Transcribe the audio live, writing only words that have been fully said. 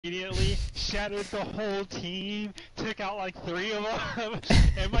immediately shattered the whole team, took out like 3 of them,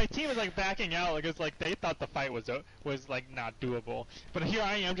 and my team was like backing out because like they thought the fight was like not doable. But here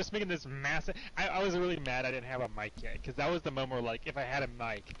I am just making this massive. I was really mad I didn't have a mic yet because that was the moment where like if I had a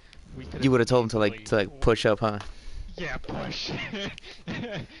mic, we could You have would have told him to easily. push up, huh? Yeah, push.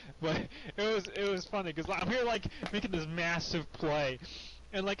 But it was funny because I'm here like making this massive play,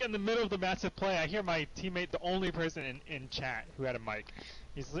 and like in the middle of the massive play, I hear my teammate, the only person in chat who had a mic.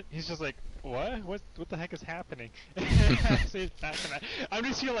 He's just like, what the heck is happening? So he's backing out. I'm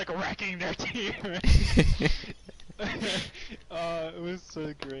just here like wrecking their team. It was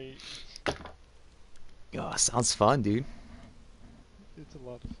so great. Oh, sounds fun, dude. It's a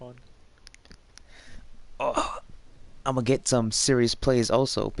lot of fun. Oh, I'm gonna get some serious plays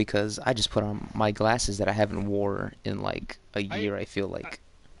also because I just put on my glasses that I haven't wore in like a I, year. I feel I like.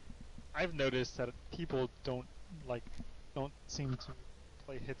 I've noticed that people like don't seem to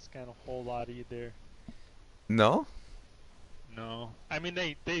play hit scan a whole lot either. No? No, I mean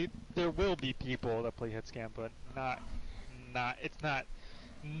there will be people that play hit scan, but not it's not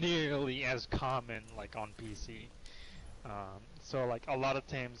nearly as common like on PC. So like a lot of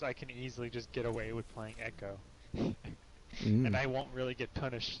times I can easily just get away with playing Echo, and Mm. I won't really get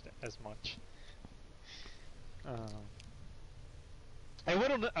punished as much. Um, I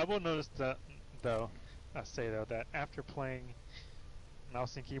will notice that though, say though that after playing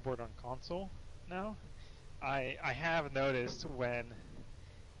mouse and keyboard on console now, I have noticed when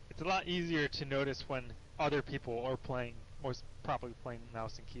it's a lot easier to notice when other people are playing, most probably playing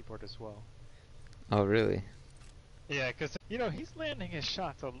mouse and keyboard as well. Oh, really? Yeah, because he's landing his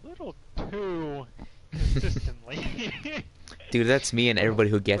shots a little too consistently Dude, that's me and everybody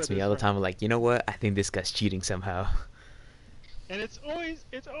who for gets me this all the rank. time. I'm like, you know what? I think this guy's cheating somehow. And it's always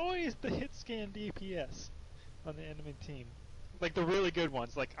the hit scan DPS on the enemy team. Like the really good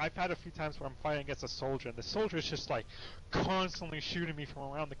ones. Like I've had a few times where I'm fighting against a soldier and the soldier is just like constantly shooting me from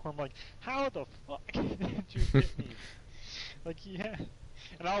around the corner. I'm like, how the fuck did you hit me? Like yeah.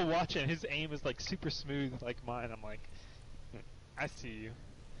 And I'll watch it and his aim is like super smooth like mine. I'm like, I see you.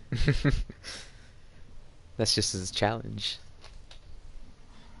 That's just his challenge.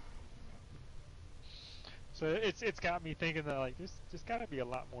 So it's got me thinking that like there's gotta be a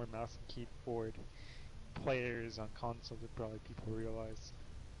lot more mouse and keyboard players on console than probably people realize.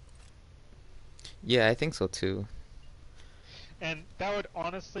 Yeah, I think so too. And that would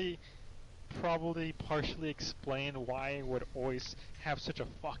honestly probably partially explain why I would always have such a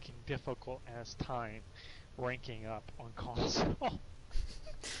fucking difficult ass time ranking up on console.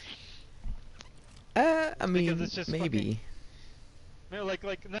 I Because mean, it's just fucking maybe. no,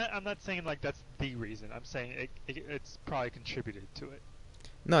 I'm not saying like that's the reason. I'm saying it's probably contributed to it.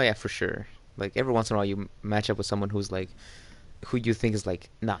 No, yeah, for sure. Like every once in a while, you match up with someone who's like, who you think is like,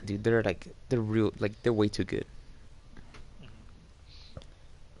 nah, dude, they're real, like they're way too good. Mhm.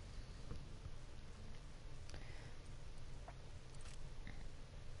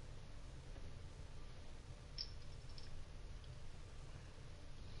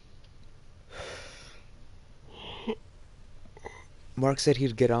 Mark said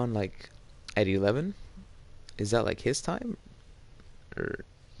he'd get on like at 11. Is that like his time, or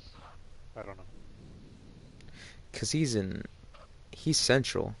I don't know. because he's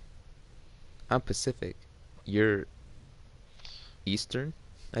Central, I'm Pacific, you're Eastern,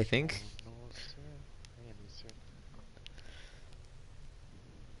 I think. Oh no, sir. I am Eastern.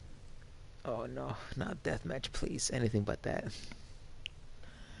 Oh no, not deathmatch, please. Anything but that.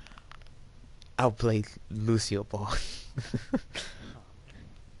 I'll play Lucio Ball. Oh man.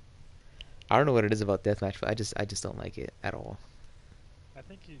 I don't know what it is about deathmatch, but I just don't like it at all. I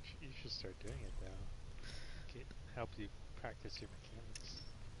think you should start doing it though. Get help you practice your mechanics.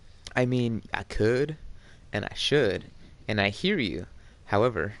 I mean, I could, and I should, and I hear you.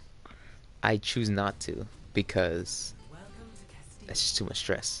 However, I choose not to because that's just too much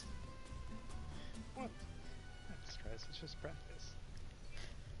stress. What? Not stress. It's just practice.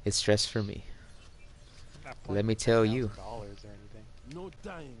 It's stress for me. I'm not Let playing me for ten tell you. thousand dollars or anything. No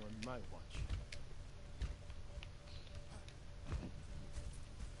dying on my watch.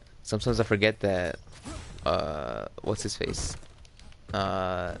 Sometimes I forget that. What's his face?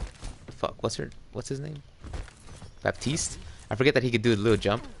 Uh, fuck. What's his name? Baptiste. I forget that he could do a little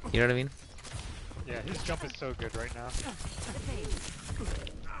jump. You know what I mean? Yeah, his jump is so good right now.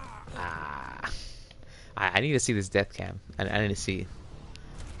 Ah. I need to see this death cam. I need to see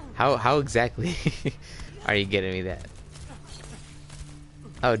how exactly are you getting me that?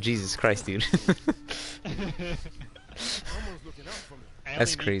 Oh Jesus Christ, dude. Someone's looking out for me. I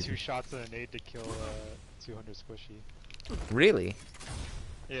That's only need two crazy. shots and a nade to kill 200 squishy. Really?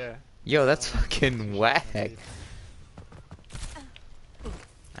 Yeah. Yo, that's fucking Should whack. indeed.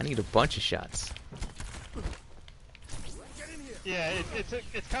 I need a bunch of shots. Yeah,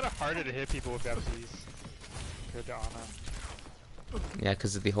 it's kind of harder to hit people with Baptiste compared to Ana. Yeah,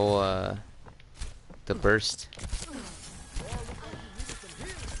 because of the whole, the burst.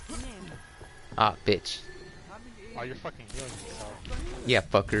 Ah, bitch. Oh, you're fucking healing yourself. Yeah,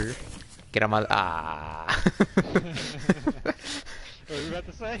 fucker. Get on my... Ah. What were you about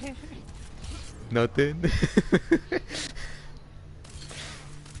to say? Nothing.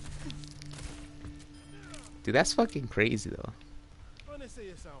 Dude, that's fucking crazy, though.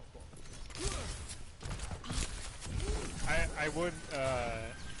 Connaissez ça encore. I would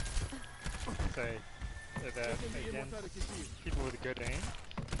say that against people with good aim,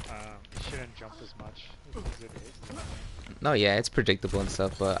 you shouldn't jump as much as it is. No, yeah, it's predictable and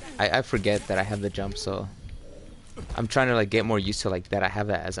stuff, but I forget that I have the jump, so I'm trying to like get more used to like that I have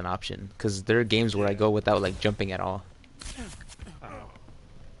that as an option, because there are games where I go without like jumping at all,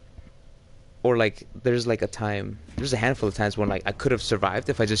 or like there's a handful of times when like I could have survived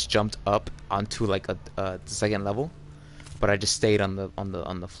if I just jumped up onto like the second level, but I just stayed on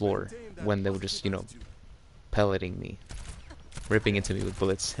the floor when they were just, you know, pelleting me, ripping into me with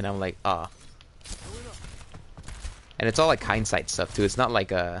bullets, and I'm like, ah. And it's all like hindsight stuff too. It's not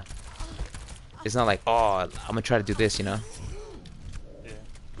like oh, I'm gonna try to do this, you know. Yeah.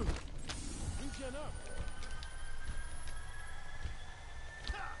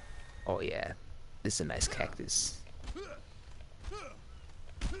 Oh yeah, this is a nice cactus.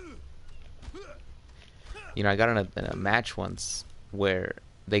 You know, I got in a match once where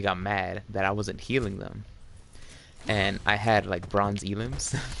they got mad that I wasn't healing them, and I had like bronze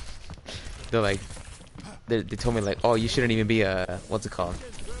elims. They're like, they told me like, oh, you shouldn't even be what's it called?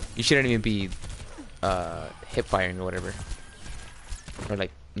 You shouldn't even be hip firing or whatever, or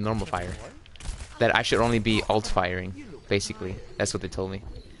like normal fire. That I should only be alt firing, basically. That's what they told me.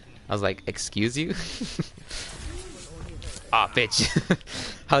 I was like, excuse you? Ah, bitch.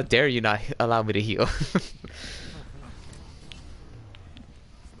 How dare you not allow me to heal? Not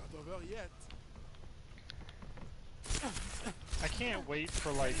over yet. I can't wait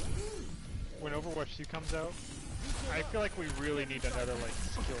for like when Overwatch 2 comes out. I feel like we really need another like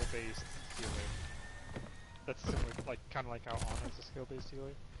skill-based healer. That's similar, like kind of like how Ana's a skill-based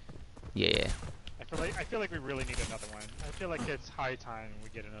healer. Yeah. I feel like we really need another one. I feel like it's high time we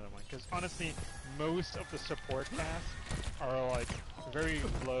get another one, because honestly, most of the support tasks are like very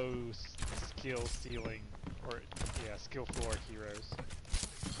low skill ceiling or skill floor heroes.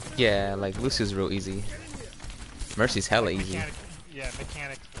 Yeah, like Lucius real easy. Mercy's hella easy.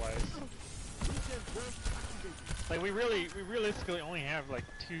 Mechanics wise. Like we realistically only have like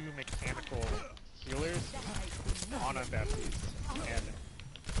 2 mechanical healers, Ana and Baptiste. And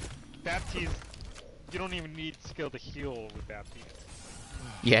Baptiste, you don't even need skill to heal with Baptiste.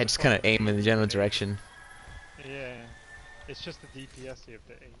 Yeah, just kind of aim in the general direction. Yeah, it's just the DPS you have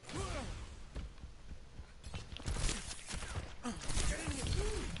to aim.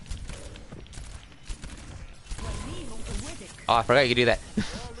 Oh, I forgot you could do that.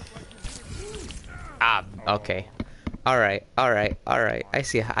 Ah, okay. Alright. I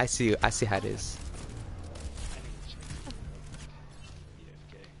see how it is.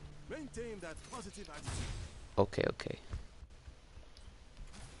 Maintain that positive attitude. Okay.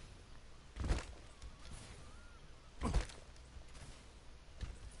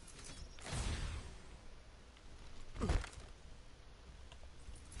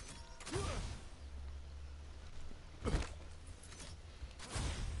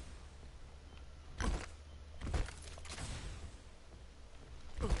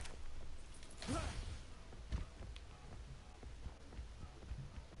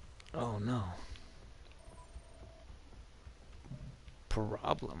 Oh no.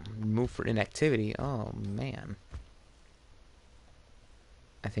 Problem. Move for inactivity. Oh man.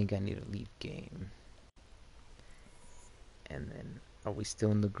 I think I need to leave game. And then, are we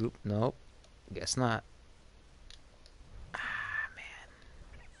still in the group? Nope. Guess not. Ah, man.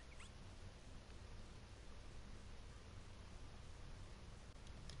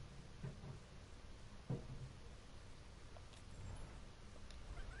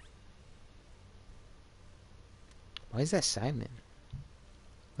 Why is that Simon?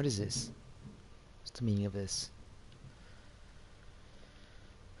 What is this? What's the meaning of this?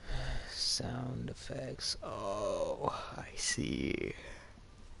 Sound effects. Oh, I see.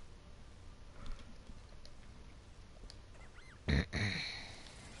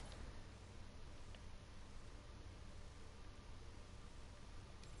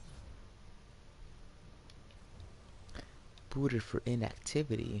 Booted for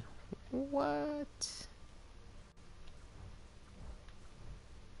inactivity. What?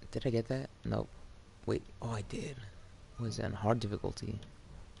 Did I get that? Nope. Wait. Oh, I did. Was it on hard difficulty?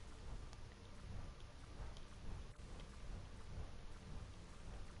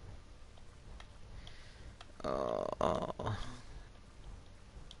 I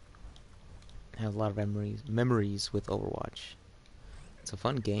have a lot of memories with Overwatch. It's a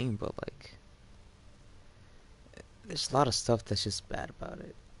fun game, but like, there's a lot of stuff that's just bad about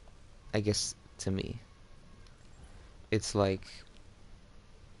it. I guess to me, it's like,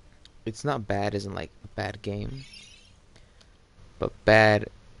 it's not bad as in like a bad game, but bad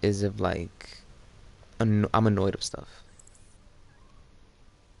is of like, I'm annoyed of stuff.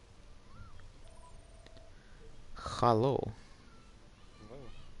 Hello. Whoa.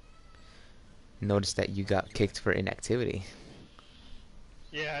 Noticed that you got kicked for inactivity.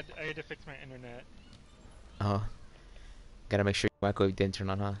 Yeah, I had to fix my internet. Oh, gotta make sure your microwave didn't turn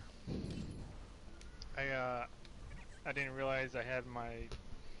on, huh? I didn't realize I had my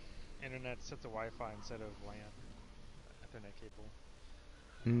internet set to Wi-Fi instead of LAN, Ethernet cable.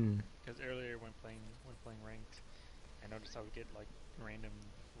 Hmm. Because earlier when playing ranked, I noticed I would get like random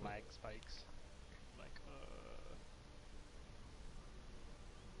lag spikes. Like,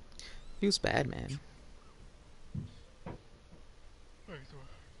 Feels bad, man. What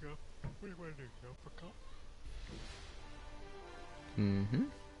do you want to do? Go for cup? Mm-hmm.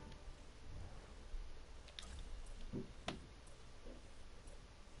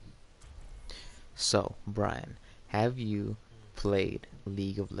 So, Brian, have you played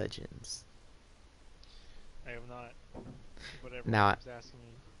League of Legends? I have not. Whatever Now, keeps asking me.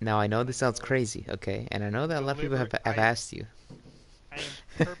 now I know I this sounds know crazy, okay? And I know that a lot of people have asked you. I am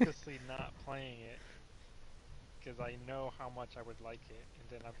purposely not playing it because I know how much I would like it, and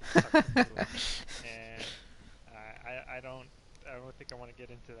then I'll be sucked into it. And I don't think I want to get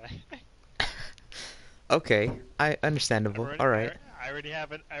into that. Okay, understandable. All right. I already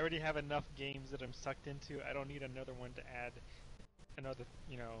have enough games that I'm sucked into. I don't need another one to add another,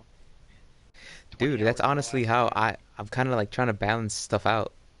 20 Dude, that's hours in my honestly life how to. I'm kind of like trying to balance stuff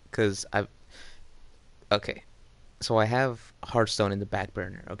out. Cause okay, so I have Hearthstone in the back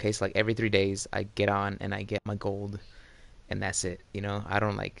burner. Okay, so like every 3 days I get on and I get my gold, and that's it. You know,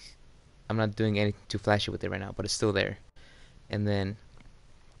 I'm not doing anything too flashy with it right now, but it's still there. And then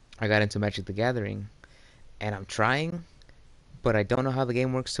I got into Magic the Gathering, and I'm trying, but I don't know how the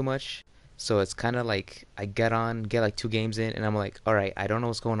game works too much. So it's kind of like I get like 2 games in, and I'm like, all right, I don't know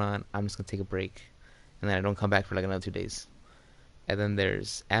what's going on. I'm just gonna take a break, and then I don't come back for like another 2 days. And then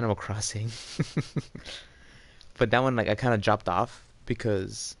there's Animal Crossing, but that one like I kind of dropped off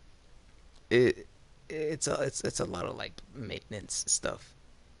because it it's a lot of like maintenance stuff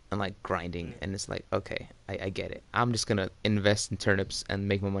and like grinding, and it's like okay, I get it. I'm just gonna invest in turnips and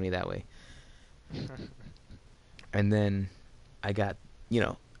make my money that way. And then I got,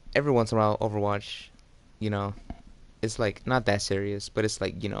 every once in a while Overwatch, you know, it's like not that serious, but it's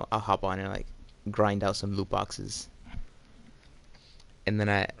like, I'll hop on and like grind out some loot boxes. And then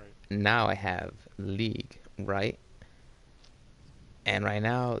Right. now I have League, right? And right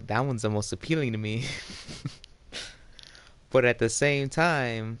now that one's the most appealing to me. But at the same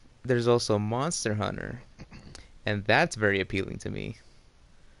time, there's also Monster Hunter, and that's very appealing to me.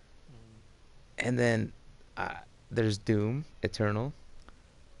 And then uh, there's Doom Eternal.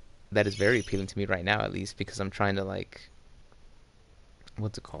 That is very appealing to me right now, at least because I'm trying to like,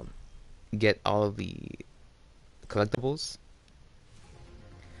 what's it called? Get all of the collectibles.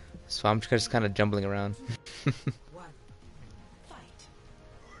 So I'm just kind of jumbling around.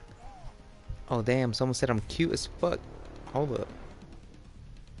 Oh damn! Someone said I'm cute as fuck. Hold up.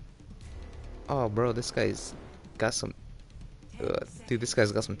 Oh bro, this guy's got some. Dude, this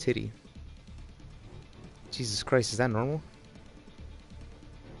guy's got some titty. Jesus Christ, is that normal?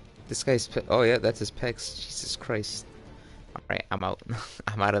 This guy's. Oh yeah, that's his pecs. Jesus Christ. All right, I'm out.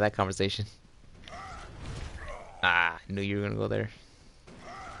 I'm out of that conversation. Ah, knew you were gonna go there.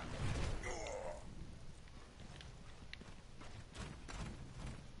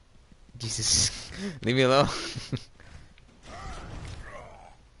 Jesus, leave me alone.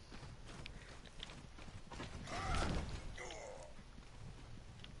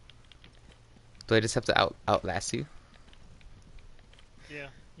 Do I just have to outlast you? Yeah.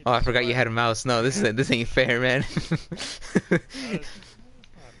 Oh, I forgot you had a mouse. No, this ain't fair, man. It's not a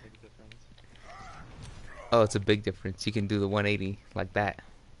big difference. Oh, it's a big difference. You can do the 180 like that.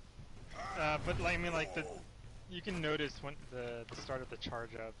 But like, I mean, like you can notice when the start of the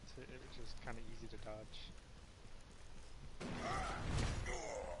charge up, it's just kind of easy to dodge.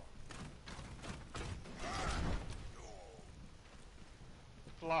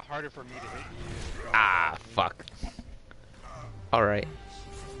 a lot harder for me to hit you. Ah, fuck. Alright.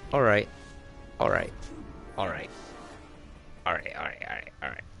 Alright. Alright. Alright. Alright, alright, alright,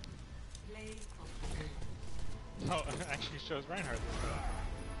 alright. Oh, it actually shows Reinhardt this time.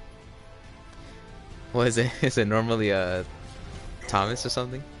 What is it? Is it normally Thomas or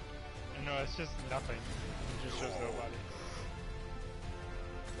something? No, it's just nothing. It just shows nobody.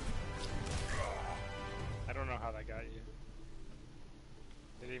 I don't know how that got you.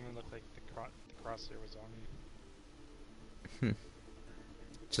 It didn't even look like the crosshair was on you.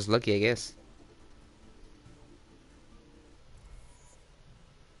 Just lucky, I guess.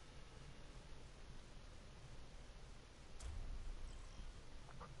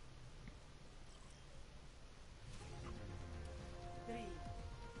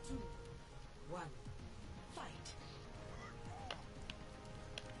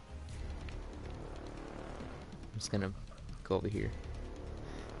 I'm just gonna go over here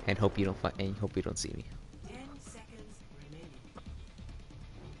and hope you don't find and hope you don't see me. 10 seconds remaining.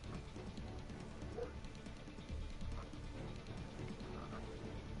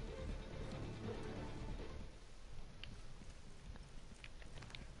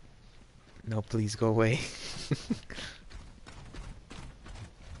 No, please go away.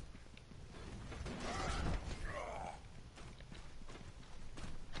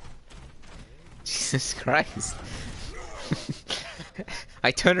 Jesus Christ.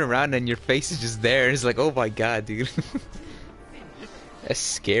 I turn around and your face is just there. It's like, oh my god, dude. That's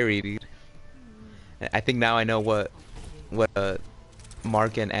scary, dude. I think now I know what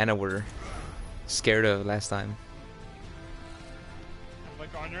Mark and Anna were scared of last time. I'm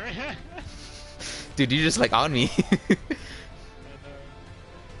like on your Dude, you're just like on me.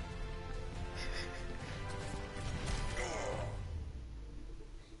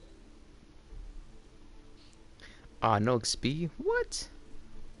 Ah, no XP? What?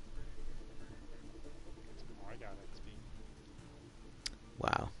 Oh, I got XP.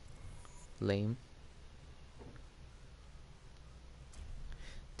 Wow. Lame.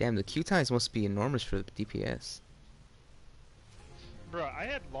 Damn, the queue times must be enormous for the DPS. Bro, I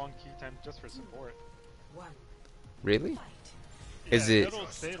had long queue time just for support. Really? Yeah, Is it- It'll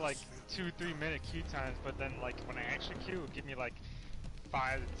say like 2-3 minute queue times, but then like when I actually queue, it'll give me like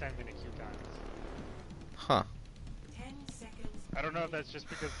 5 to 10 minute queue times. Huh. 10 seconds. I don't know if that's just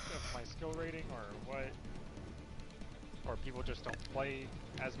because of my skill rating or what, or people just don't play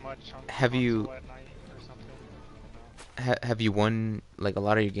as much on Have you- console at night or something. I don't know. Have you won like a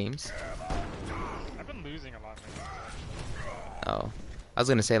lot of your games? I've been losing a lot of my games, actually. Oh. I was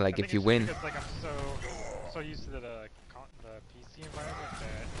gonna say like I think if you it's just win. because, like, I'm so used to the PC environment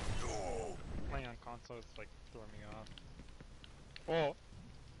that playing on console is like throwing me off. Well,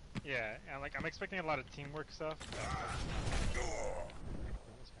 yeah, and like I'm expecting a lot of teamwork stuff.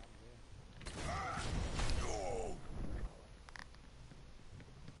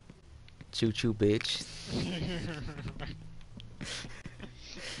 Choo choo bitch.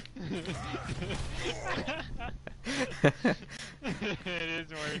 It is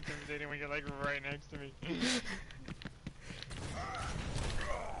more intimidating when you're like right next to me.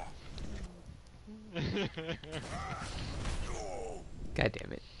 God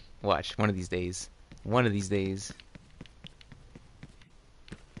damn it. Watch, one of these days. One of these days.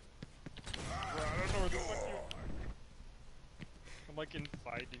 Bro, I don't know where the fuck you are. I'm like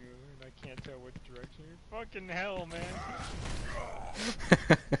inside you and I can't tell which direction you're. Fucking hell, man.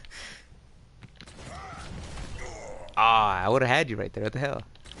 Ah, I would have had you right there. What the hell?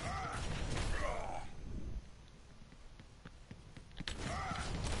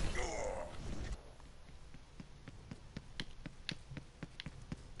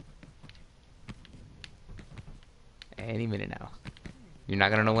 Any minute now. You're not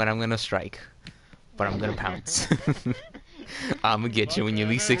gonna know when I'm gonna strike, but I'm gonna pounce. I'm gonna get you when you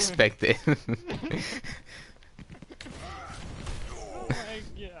least expect it. Oh my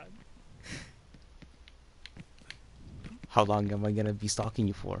god. How long am I gonna be stalking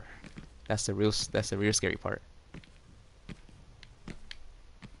you for? That's the real scary part.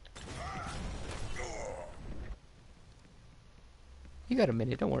 You got a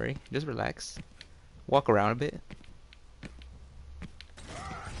minute, don't worry. Just relax. Walk around a bit.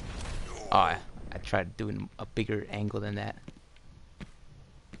 Oh, I tried doing a bigger angle than that.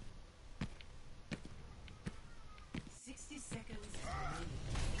 60 seconds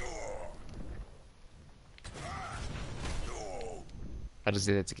I just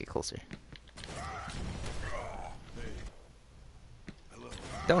did that to get closer. Hello.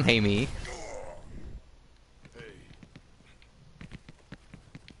 Don't hate me. Hey.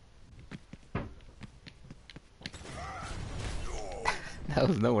 That I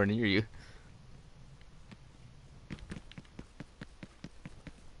was nowhere near you.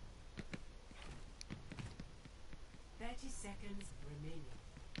 30 seconds remaining.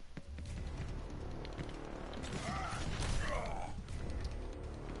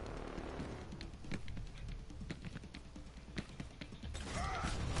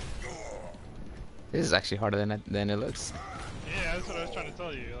 This is actually harder than it looks. Yeah, that's what I was trying to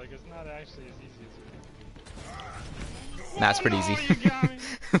tell you. Like, it's not actually as easy as you think. Nah, it's pretty Oh, easy. you got me.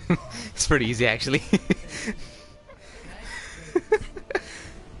 It's pretty easy actually. Play of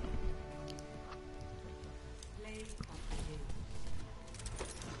the game.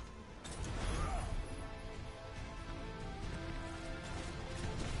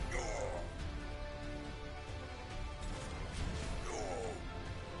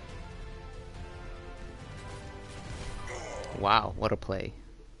 Wow, what a play.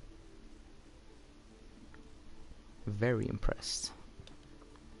 Very impressed.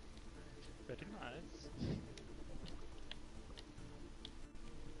 Very nice.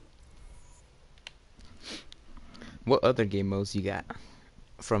 What other game modes you got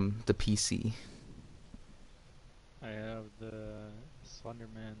from the PC? I have the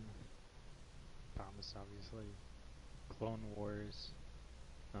Slenderman, Thomas, obviously, Clone Wars.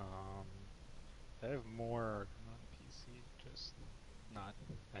 I have more on PC, just not.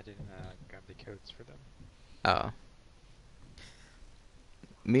 I didn't grab the codes for them. Oh.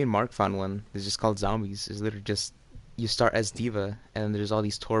 Me and Mark found one. It's just called Zombies. It's literally just you start as Diva, and then there's all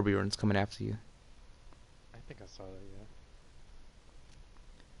these Torbjorns coming after you. I think I saw that. Yeah.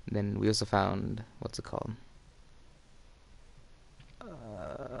 And then we also found what's it called?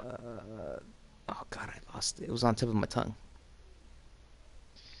 Oh God, I lost it. It was on tip of my tongue.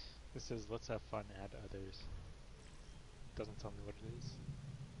 This says let's have fun. Add others. Doesn't tell me what it is.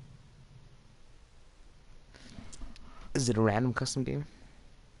 Is it a random custom game?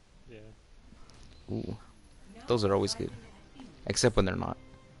 Yeah. Ooh, those are always good, except when they're not.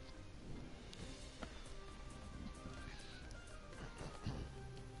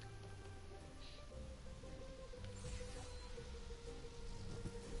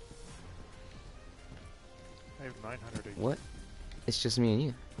 I have 900. What? It's just me and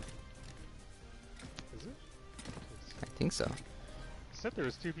you. Is it? I think so. Said there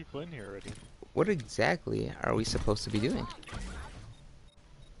was 2 people in here already. What exactly are we supposed to be doing? I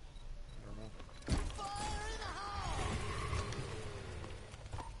don't know.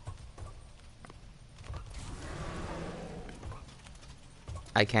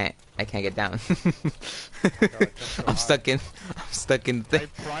 I can't get down. God, that's so I'm high. stuck in the My thing.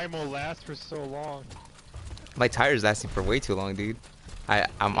 primal lasts for so long. My tire's lasting for way too long, dude.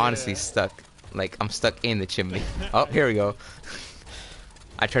 I'm honestly Yeah. stuck. Like I'm stuck in the chimney. Oh, here we go.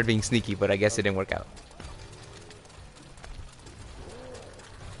 I tried being sneaky, but I guess it didn't work out.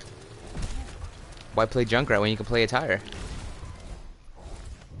 Why play Junkrat when you can play a tire?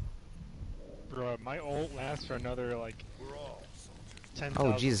 Bro, my ult lasts for another like 10,000.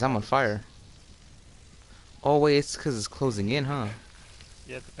 Oh Jesus, I'm on fire. Oh wait, it's because it's closing in, huh?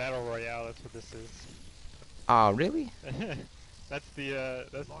 Yeah, it's battle royale. That's what this is. Oh really? That's the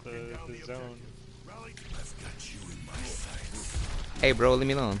zone. Hey bro, leave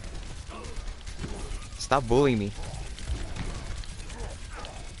me alone. Stop bullying me.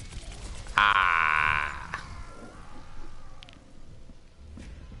 Ah.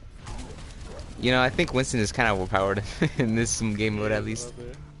 You know, I think Winston is kind of overpowered in this game mode Yeah, at a least.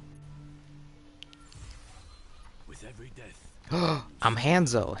 little bit. With every death, I'm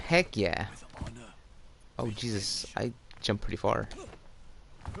Hanzo. Heck yeah. with honor. Oh Jesus, I jumped pretty far.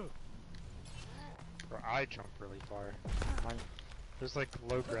 Bro, I jump really far. Mine, there's like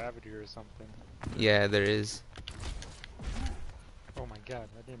low gravity or something. Yeah, there is. Oh my god,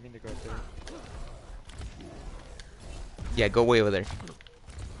 I didn't mean to go up there. Yeah, go way over there.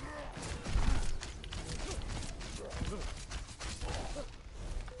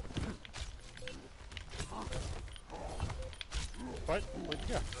 What? Where'd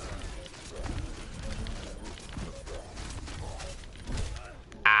you go?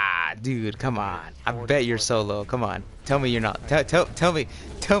 Ah, dude, come on. I bet you're so low. Come on. Tell me you're not. Tell me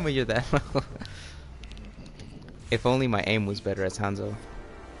you're that low. If only my aim was better as Hanzo.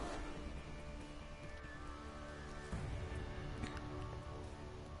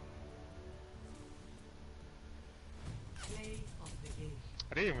 Play of the game.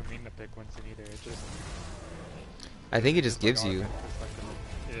 I didn't even mean to pick Winston either. It just. I think it just like, gives you.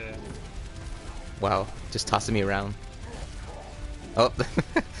 automatic, yeah. Wow, just tossing me around. Oh.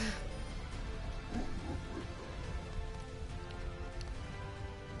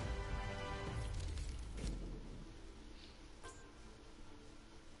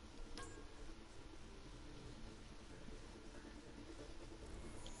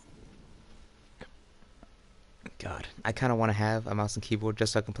 god, I kind of want to have a mouse and keyboard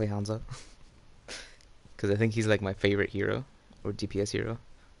just so I can play Hanzo. Because I think he's like my favorite hero, or DPS hero.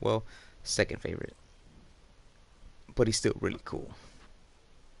 Well, second favorite. But he's still really cool.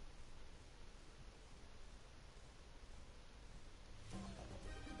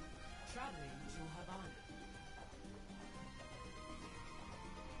 Traveling to Havana.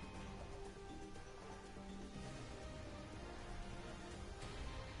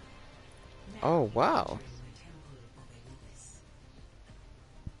 Oh, wow. Temple of Anubis.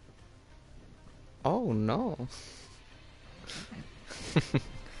 Oh, no.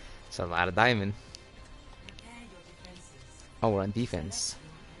 It's a lot of diamond. Prepare your defenses. Oh, we're on defense.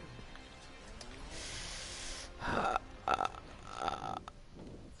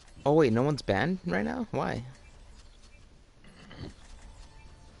 Oh, wait, no one's banned right now? Why?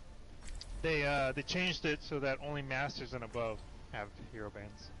 They changed it so that only masters and above have hero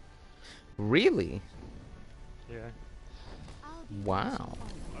bans. Really? Yeah. Wow.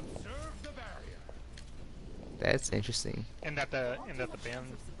 That's interesting. And that the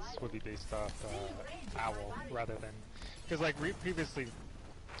bans would be based off owl rather than, because like previously,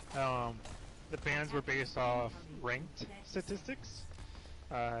 the bans were based off ranked statistics,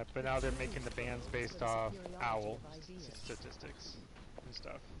 but now they're making the bans based off owl statistics and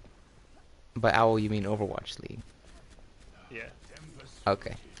stuff. By OWL, you mean Overwatch League? Yeah.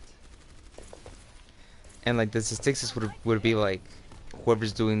 Okay. And like the statistics would it be like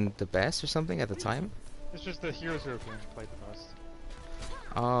whoever's doing the best or something at the time? It's just the heroes who are being played the most.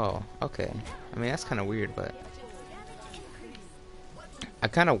 Oh, okay. I mean that's kind of weird, but I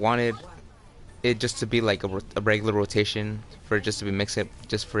kind of wanted it just to be like a regular rotation for it just to be mixed up,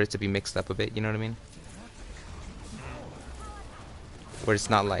 just for it to be mixed up a bit. You know what I mean? Where it's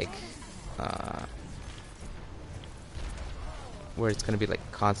not like where it's gonna be like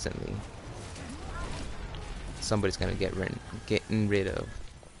constantly somebody's gonna getting rid of.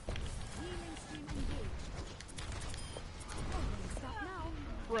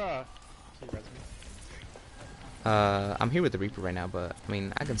 Bruh. Can you res me? I'm here with the Reaper right now, but I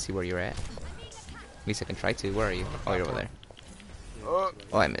mean I can see where you're at. At least I can try to. Where are you? Oh, you're over there. Oh,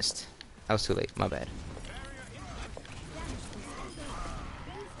 I missed. I was too late. My bad.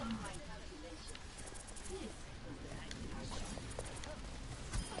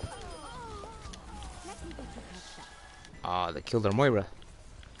 Ah, they killed our Moira.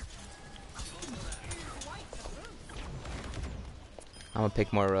 I'm gonna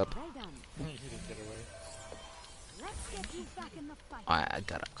pick Moira up. He didn't get away. I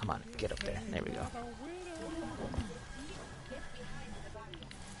gotta, come on, get up there. There we go.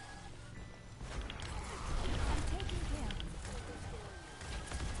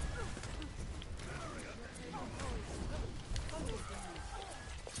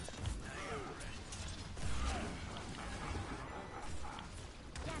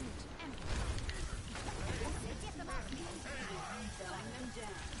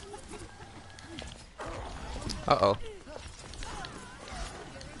 Uh-oh.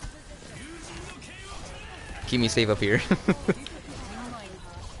 Keep me safe up here.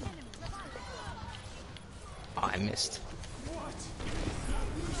 Oh, I missed.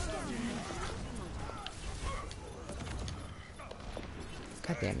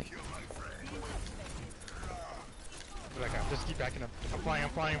 God damn it. Like, just keep backing up. I'm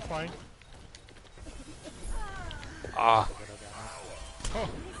flying. Ah, Oh,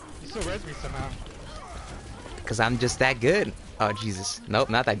 you still res me somehow. because I'm just that good. Oh, Jesus. Nope,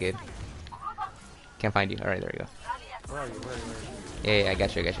 not that good. Can't find you. Alright, there we go. Where are you? Where are you? Yeah, I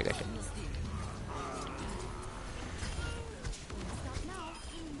got you.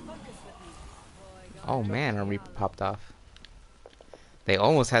 Oh man, our Reaper popped off. They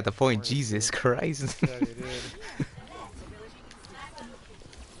almost had the point. Jesus Christ. Yeah, they did. Oops,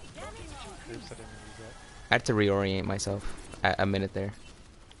 I didn't use that. I had to reorient myself a minute there.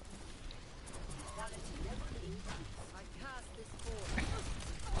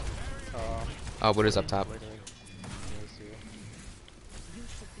 Oh, what is up top? Later. Yeah, I see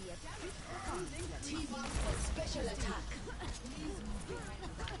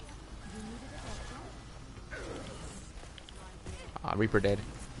it. Reaper dead.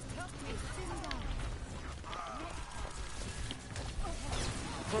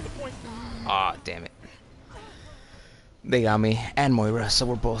 For the point. Ah, damn it. They got me and Moira, so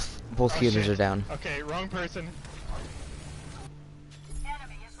we're both healers shit. are down. Okay, wrong person.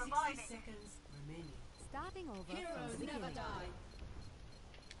 60 seconds remaining. Starting over Heroes from the never beginning. die.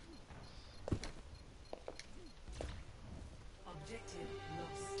 Objective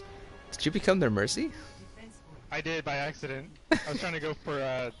lost. Did you become their Mercy? Defense point. I did by accident. I was trying to go for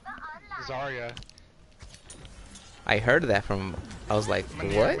Zarya. I heard that from. I was like, I'm in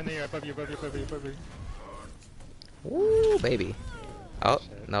the air, I'm what? in the air, above you, above you, above you, above you. Ooh, baby. Oh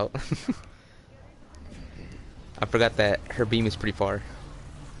Shit. no. I forgot that her beam is pretty far.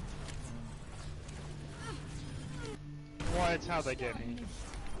 Watch how they get me.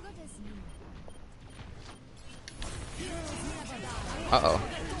 Uh-oh.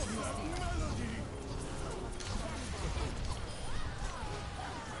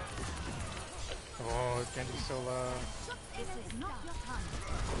 Oh, Genji's so low.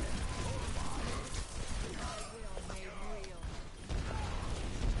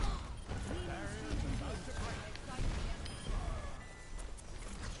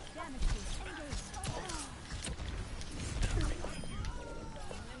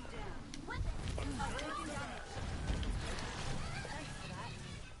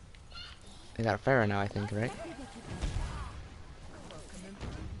 They got a Pharah now, I think, right?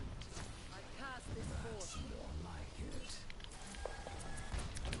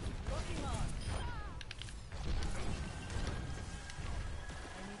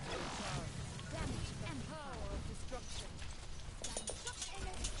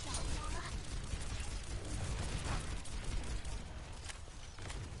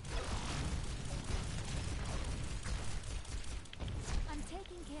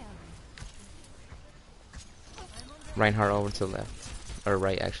 Reinhardt over to the left. Or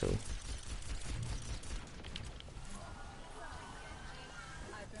right, actually.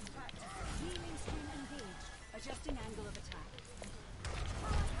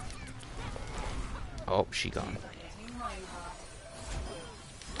 Oh, she gone.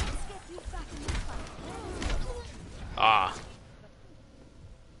 Ah.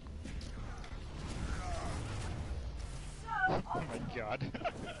 Oh my god.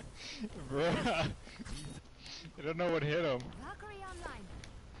 Bruh. I don't know what hit him.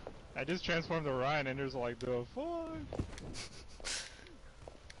 I just transformed to Ryan and there's like the fuck.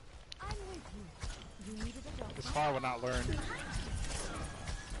 This fire will not learn.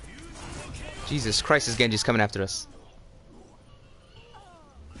 Jesus Christ, this Genji's coming after us.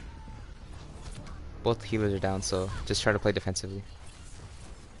 Both healers are down, so just try to play defensively.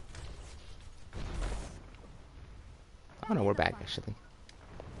 Oh no, we're back actually.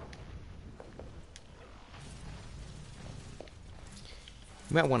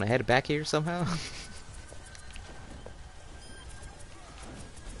 You might want to head back here somehow.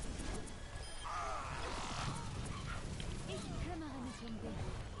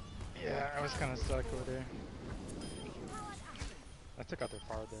 Yeah, I was kind of stuck over there. I took out their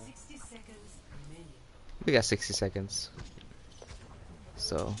fire though. 60 seconds remaining. We got 60 seconds.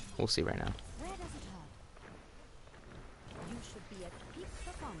 So, we'll see right now. Where does it hurt? You should be at peak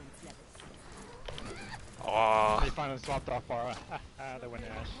performance levels. Oh, They finally swapped off fire. They went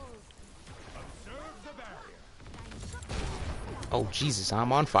Ash. oh Jesus,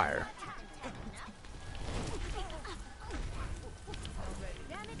 I'm on fire.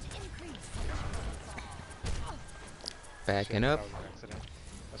 Damage increase. Backing Shit, up. that was an accident. I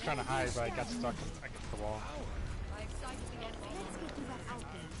was trying to hide, but I got stuck against the wall. Let's get you back out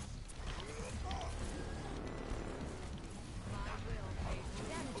there.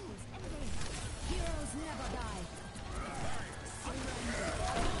 Damage boost engaged. Heroes never die.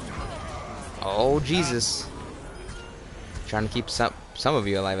 Oh Jesus. Trying to keep some of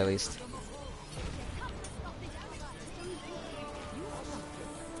you alive at least.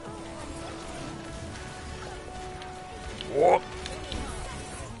 Whoa.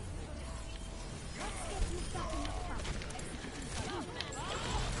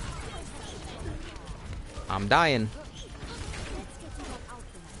 I'm dying.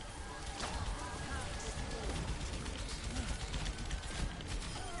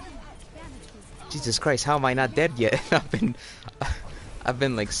 Jesus Christ, how am I not dead yet? I've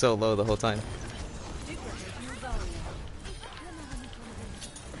been like so low the whole time.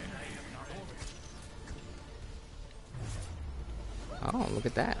 Oh, look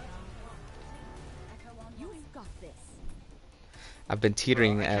at that. You've got this. I've been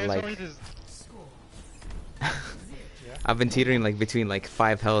teetering at like Yeah. I've been teetering like between like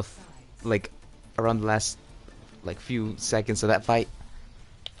 5 health like around the last like few seconds of that fight.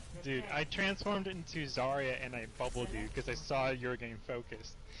 Dude, I transformed into Zarya and I bubbled you because I saw you were getting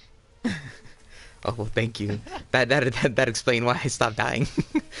focused. Oh well, thank you. That explained why I stopped dying.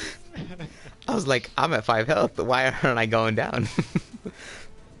 I was like, I'm at 5 health. Why aren't I going down?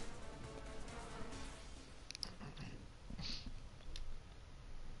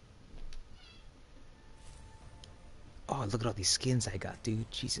 Oh, look at all these skins I got, dude.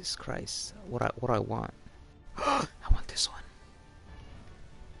 Jesus Christ. What do I want? I want this one.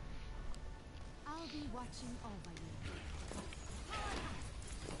 I'll be watching over you.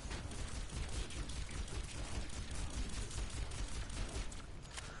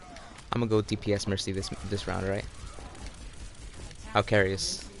 I'm gonna go DPS Mercy this round, right? I'll carry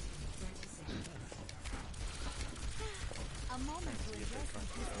us. A moment to address and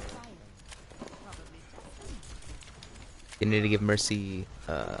keep the fire. Probably. You need to give Mercy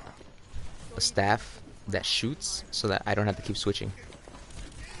a staff that shoots so that I don't have to keep switching.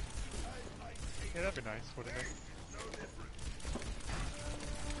 Yeah, that'd be nice, wouldn't it?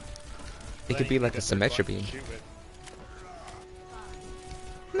 It could be like a Symmetra beam. Shoot with.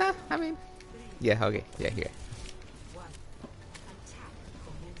 Nah, I mean, yeah, okay, yeah, here.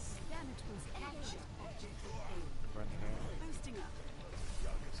 Damage boost engaged. Running out. Boosting up.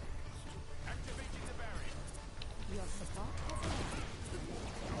 Your support has arrived.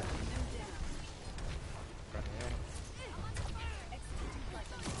 Running out.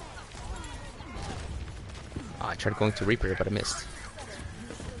 Oh, I tried going to Reaper, but I missed.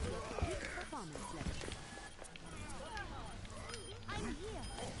 Performance level. I'm here.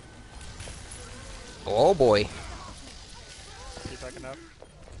 Oh boy. Is he backing up?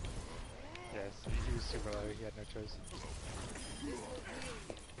 Yes, he was super low. He had no choice.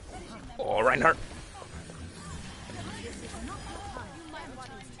 Oh, Reinhardt.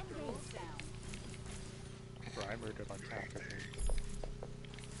 Brian, we're good on tap, I think.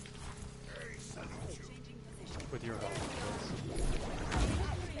 With your help,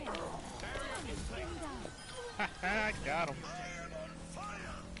 Haha, got him.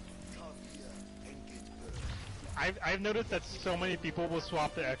 I've noticed that so many people will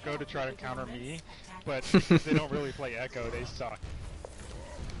swap the Echo to try to counter me, but because they don't really play Echo, they suck.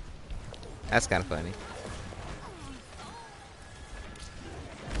 That's kind of funny.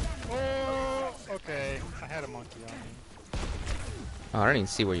 Oh, okay. I had a monkey on me. Oh, I don't even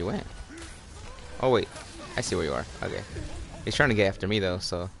see where you went. Oh wait, I see where you are. Okay. He's trying to get after me though,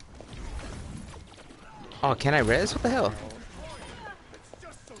 so. Oh, can I res? What the hell?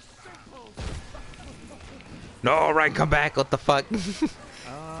 No, Ryan, come back. What the fuck? I don't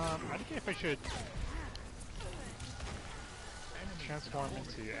know if I should transform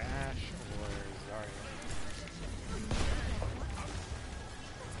into Ash or Zarya.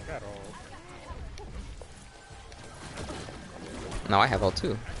 I got all. No, I have all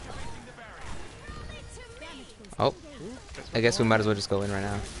two. Oh, Ooh, I guess we might as well just go in right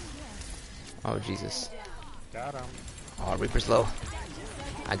now. Oh, Jesus. got him. Oh, Reaper's low.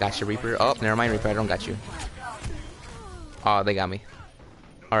 I got you, Reaper. Oh, never mind, Reaper. I don't got you. Oh, they got me.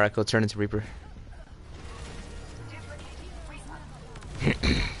 Alright, go turn into Reaper.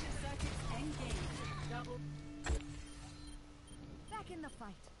 Back in the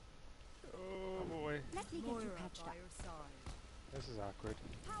fight. Oh boy, Let me get you patched up. this is awkward.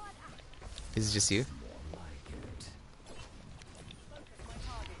 Powered up. Is it just you?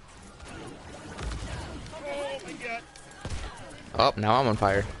 Oh my god. Oh, now I'm on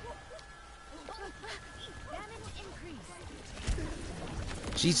fire. Damage increase.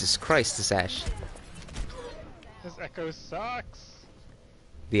 Jesus Christ, this Ashe. This Echo sucks.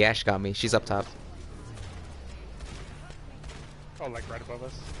 The Ashe got me. She's up top. Oh, like right above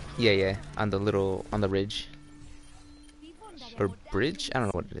us. Yeah, yeah. On the ridge. Or Or bridge? I don't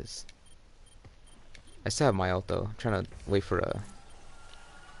know what it is. I still have my ult though. I'm trying to wait for a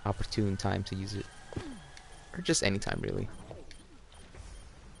opportune time to use it. Or just any time really.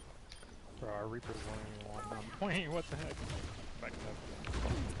 Bro, our Reaper's only one on point. What the heck? Back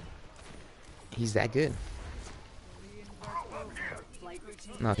up. He's that good.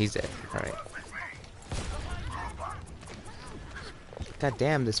 No, he's dead. Alright. God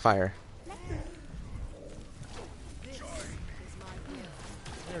damn this fire. Here,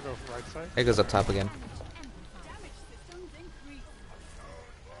 go for right side. It goes up top again.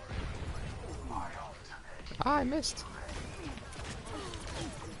 Ah, I missed.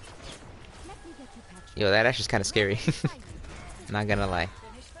 Yo, that Ashe is kind of scary. Not gonna lie.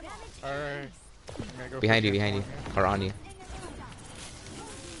 Alright. Behind you, behind you. Or on you.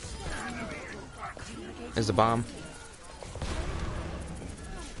 There's a bomb.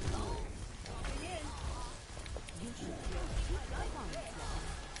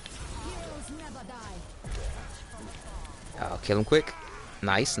 Oh, kill him quick.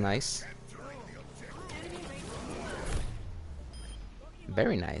 Nice, nice.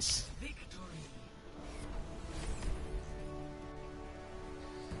 Very nice.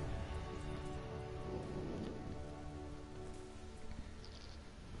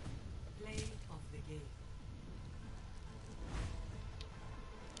 Play of the game.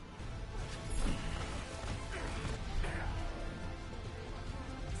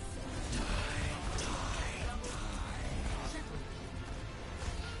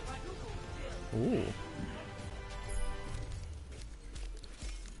 Ooh.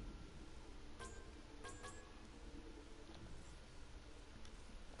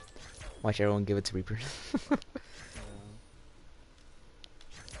 Watch everyone give it to Reaper.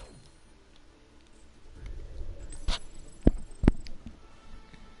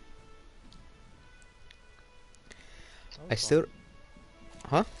 I still,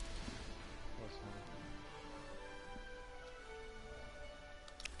 huh?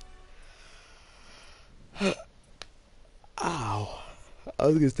 Ow. I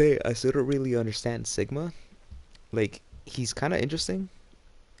was gonna say, I still don't really understand Sigma. Like, he's kind of interesting,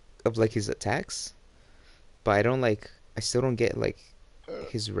 of like his attacks, but I don't like, I still don't get like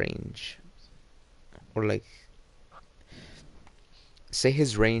his range. Or like, say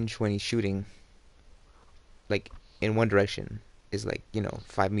his range when he's shooting, like in one direction is like,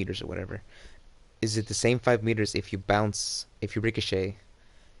 5 meters or whatever. Is it the same 5 meters if you bounce, if you ricochet?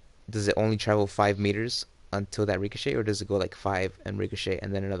 Does it only travel 5 meters until that ricochet, or does it go like 5 and ricochet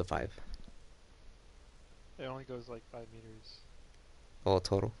and then another 5? It only goes like 5 meters. All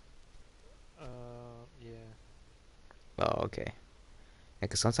total? Yeah. Oh, okay.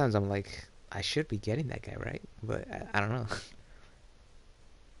 Because sometimes I'm like, I should be getting that guy, right? But I don't know.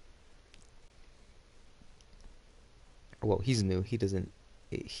 Well, he's new. He doesn't.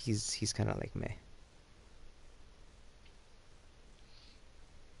 He's kind of like meh.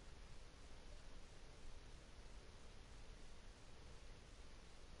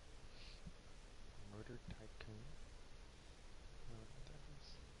 Murder Tycoon. I don't know what that is.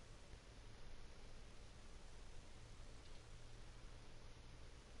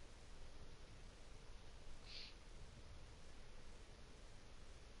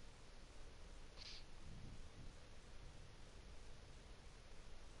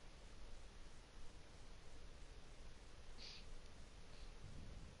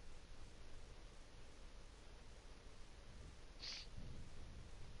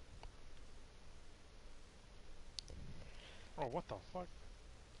 Oh, what the fuck?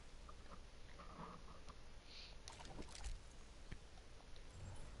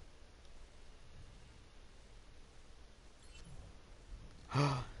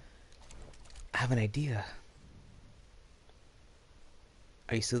 I have an idea.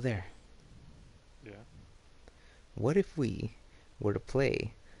 Are you still there? Yeah. What if we were to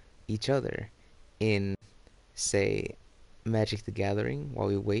play each other in, say, Magic the Gathering while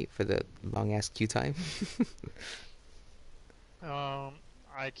we wait for the long ass queue time?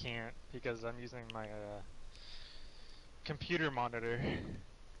 I can't because I'm using my computer monitor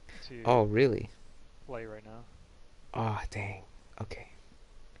to Oh, really? play right now. Oh, dang. Okay.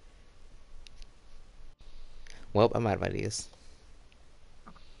 Well, I'm out of ideas.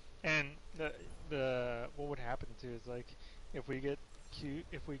 And the what would happen too is like if we get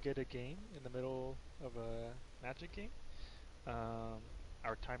a game in the middle of a Magic game,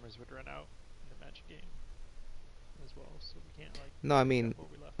 our timers would run out in the Magic game as well, so we can't like No, I pick up mean, where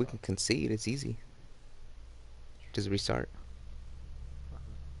we left we off. can concede. It's easy. Just restart. Uh-huh.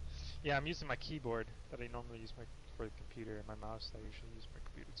 Yeah, I'm using my keyboard that I normally use for the computer, and my mouse that I usually use my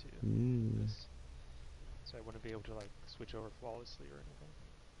computer too. Mm. This, so I wouldn't be able to like switch over flawlessly or anything.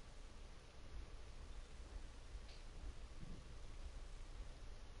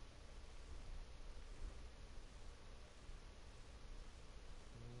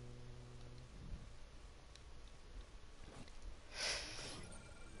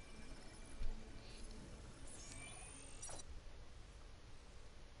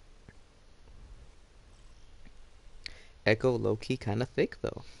 Echo low-key kind of thick,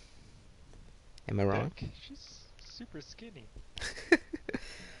 though. Am I wrong? Thick? She's super skinny.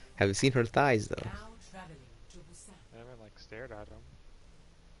 Have you seen her thighs, though? Now traveling to Busan. I haven't like stared at him.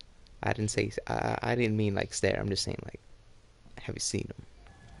 I didn't say. I didn't mean like stare. I'm just saying like, have you seen them?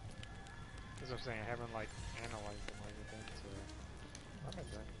 That's what I'm saying. I haven't like analyzed them or anything.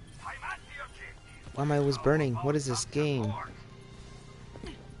 So why am I burning? Why am I always burning? What is this game?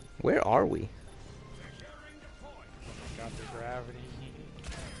 Where are we? Got the gravity.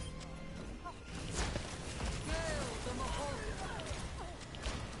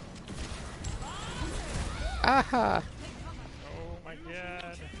 Aha! Oh my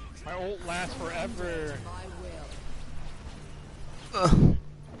god. My ult lasts forever.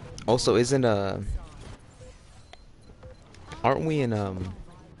 Also, isn't aren't we in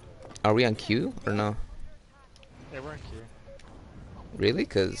are we on Q or no? They weren't here. Really?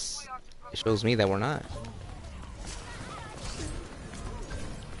 Cause it shows me that we're not.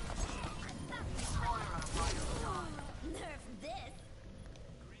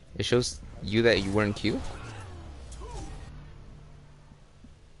 It shows you that you were in Q?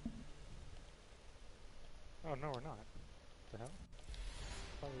 Oh no, we're not. The hell?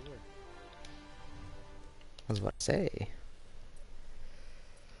 Thought we were. I was about to say.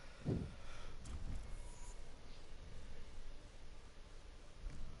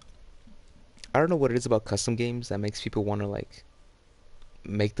 I don't know what it is about custom games that makes people want to like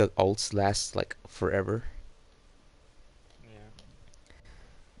make the ults last like forever. Yeah.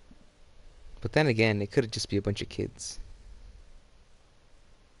 But then again, it could just be a bunch of kids.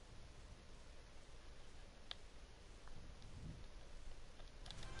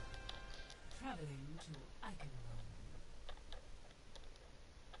 Traveling to Eichenholm.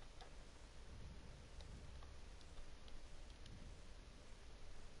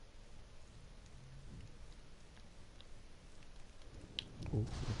 Ooh.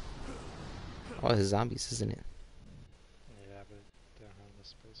 Oh, it's zombies, isn't it? Yeah, but they don't have the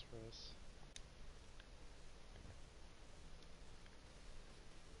space for us.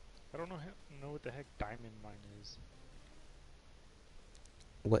 I don't know what the heck diamond mine is.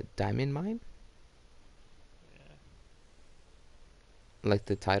 What, Diamond Mine? Yeah. Like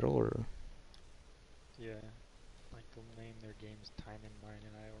the title, or Yeah. Like they'll name their games Diamond Mine,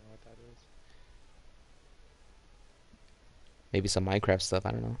 and I don't know what that is. maybe some Minecraft stuff?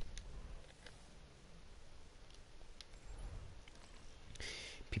 I don't know.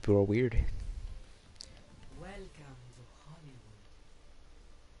 People are weird. Welcome to Hollywood.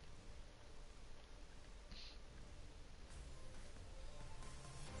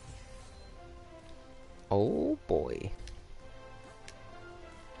 Oh boy.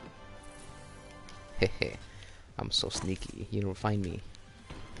 Hehe. I'm so sneaky. You don't find me.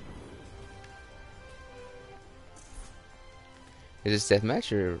 Is this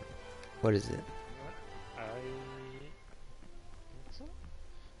deathmatch or what is it? What? I think so?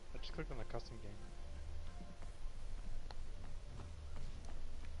 I just clicked on the custom game.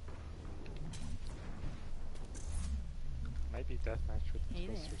 Might be deathmatch with Hey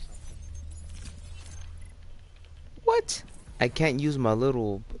twist there. or something. What? I can't use my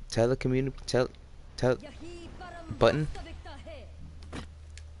little button? What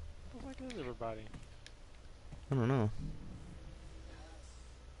the fuck is everybody? I don't know.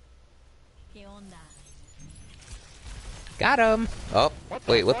 ¿Qué onda? Got him. Oh, What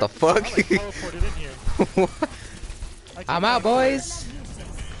the wait, what the fuck? fuck? I like teleported in here. I I'm came out, here. boys.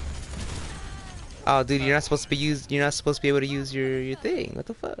 Oh, dude, you're not supposed to be You're not supposed to be able to use your thing. What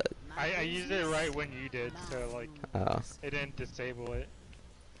the fuck? I used it right when you did, so like Oh, it didn't disable it.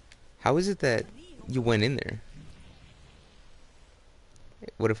 how is it that you went in there?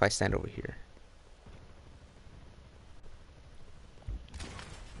 What if I stand over here?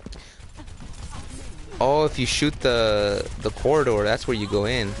 Oh, if you shoot the corridor, that's where you go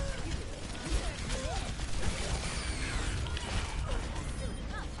in.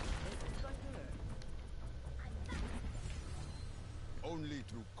 Only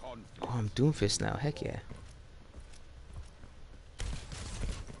through conflict. Oh, I'm Doomfist now. Heck yeah.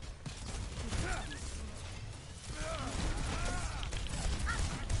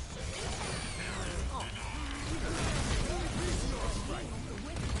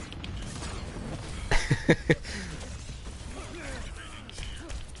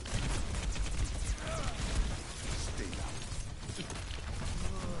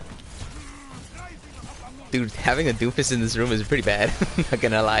 Dude, having a Doomfist in this room is pretty bad. Not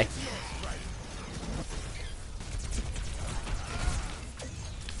gonna lie.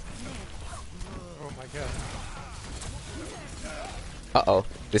 Oh my god. Uh-oh.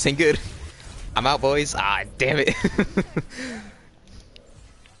 This ain't good. I'm out, boys. Ah, damn it.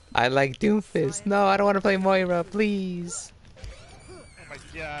 I like Doomfist. No, I don't want to play Moira, please. Oh my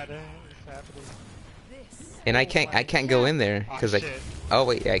god, what's happening? And I can't go in there Oh because shit. oh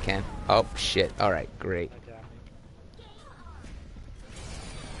wait, yeah, I can. Oh shit. All right, great. That got me.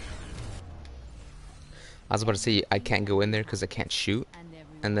 I was about to say I can't go in there because I can't shoot,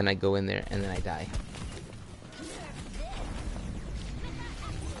 and then I go in there and then I die.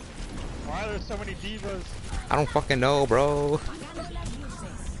 Why are there so many divas? I don't fucking know, bro.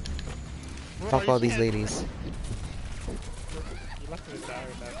 Bro, Fuck you all these can't- ladies. You left me to die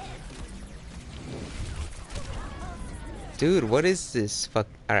with that. Dude, what is this? Fuck.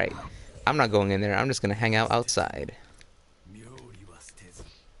 All right, I'm not going in there. I'm just gonna hang out outside.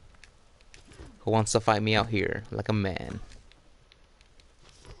 Who wants to fight me out here like a man?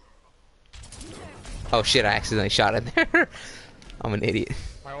 Oh shit! I accidentally shot it there. I'm an idiot.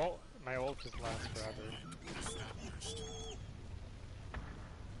 My ult just lasts forever.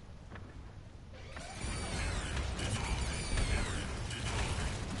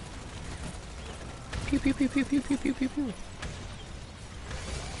 Pew pew pew pew pew pew pew pew pew.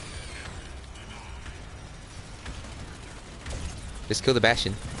 Just kill the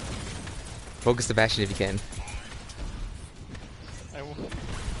Bastion. Focus the Bastion if you can. I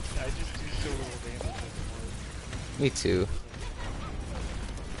just do so little damage anymore. Me too.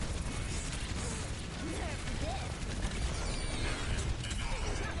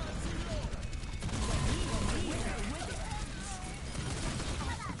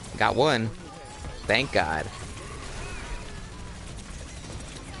 Got one. Thank God.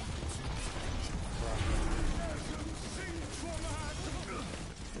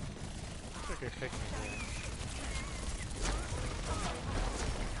 Took a pick me there.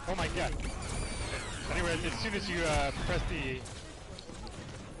 Oh my god. Anyway, as soon as you press the...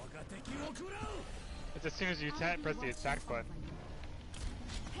 It's as soon as you press the attack button.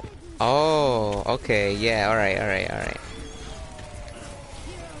 Oh, okay. Yeah, alright, alright, alright.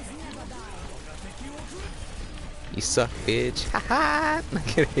 You suck, bitch. Haha! I'm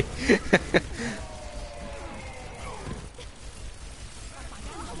kidding.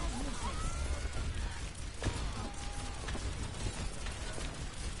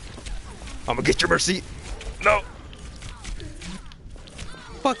 I'm gonna get your mercy. No.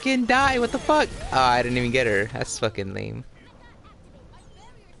 Fucking die. What the fuck? Oh, I didn't even get her. That's fucking lame.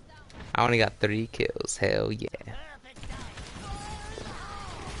 I only got 3 kills. Hell yeah.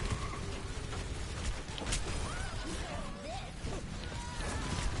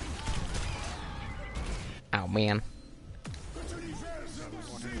 Oh man.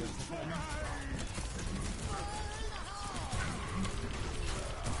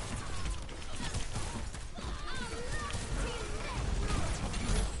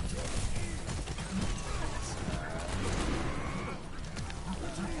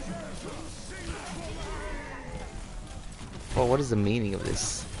 Well, what is the meaning of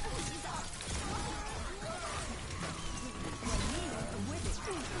this?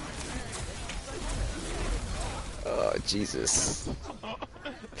 Oh, Jesus.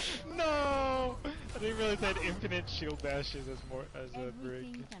 No! I didn't realize I had infinite shield bashes as a brig.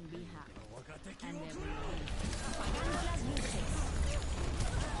 Everything can be hacked. And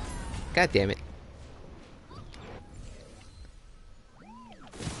God damn it.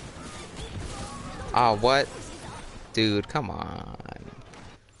 Oh, what? Dude, come on.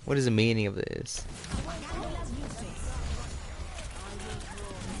 What is the meaning of this?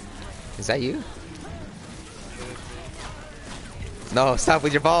 Is that you? No, stop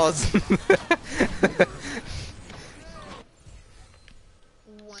with your balls.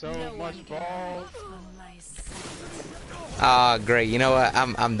 So much balls. Ah, great. You know what?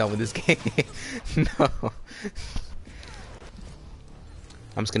 I'm done with this game. No.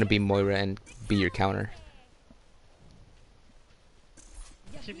 I'm just gonna be Moira and be your counter.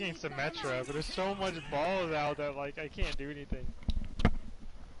 I keep getting Symmetra, but there's so much balls out that like I can't do anything.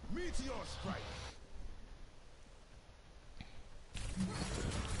 Meteor strike.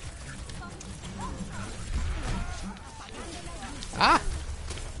 Ah!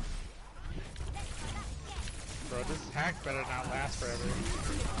 Bro, this hack better not last forever.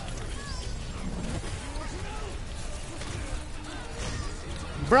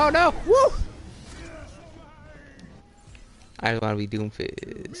 Bro, no! Woo! I just want to be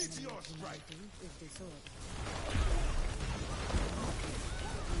Doomfist. Meteor strike.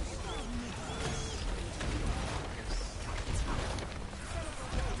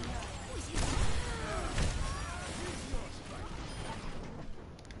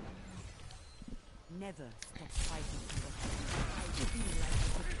 never stop fighting for what you feel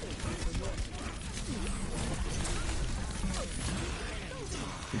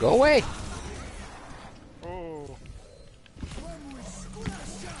like Go away! Oh.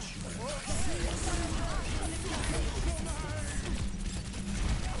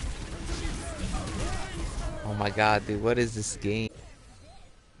 Oh my god, dude, what is this game?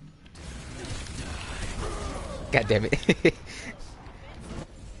 God damn it.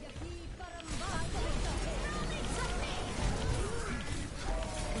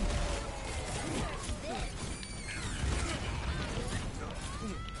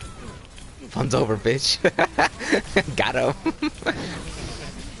 Fun's over, bitch. Got him.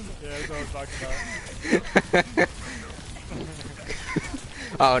 Yeah, that's what I was talking about.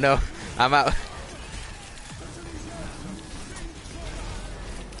 Oh no, I'm out.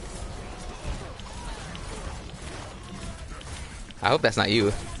 I hope that's not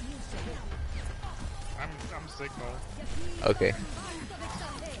you. I'm Sigma. Okay.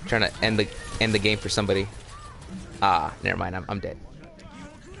 Trying to end the game for somebody. Ah, never mind. I'm dead.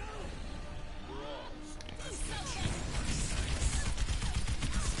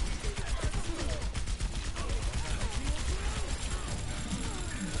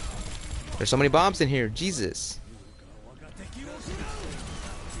 There's so many bombs in here. Jesus.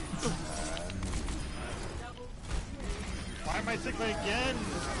 Why am I Sigma again?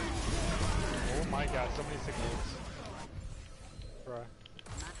 Oh my god, so many Sigmas. Bruh.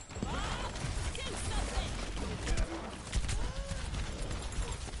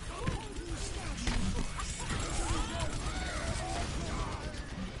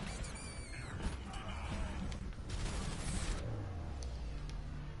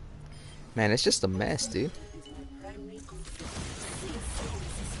 Man, it's just a mess, dude.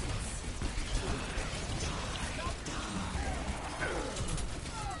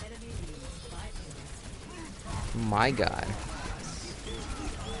 My God.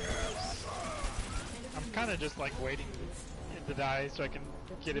 I'm kind of just like waiting to die so I can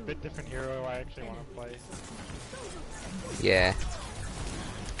get a bit different hero I actually want to play. Yeah.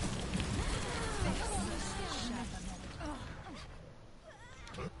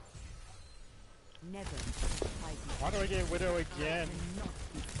 Never. Why do I get Widow again?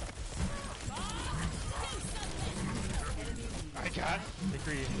 I got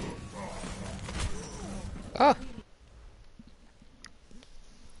agreed. Oh.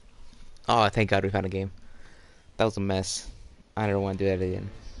 Oh, thank God we found a game. That was a mess. I don't want to do that again.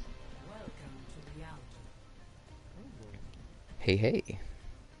 Welcome to reality. Hey, hey.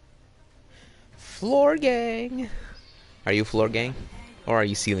 Floor gang. Are you floor gang? Or are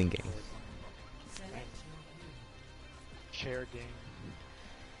you ceiling gang? Chair game.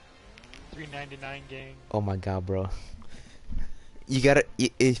 $3.99 gang. Oh my God, bro. You gotta,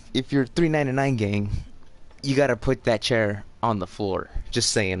 if you're 399 gang, you gotta put that chair on the floor.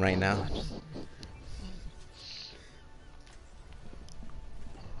 Just saying right now.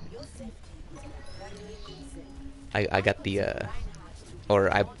 I got the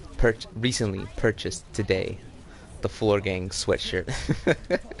or I recently purchased today the floor gang sweatshirt.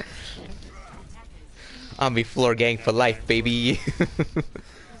 I'll be floor gang for life, baby. It's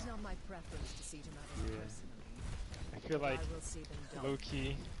not my preference to see to matters personally. I feel like I will see them done. low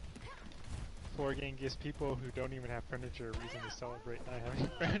key, floor gang gives people who don't even have furniture a reason to celebrate not having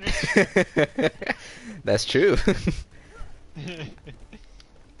furniture. That's true.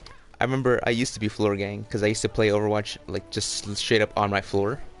 I remember I used to be floor gang because I used to play Overwatch like just straight up on my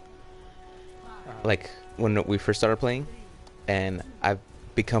floor. Like when we first started playing, and I've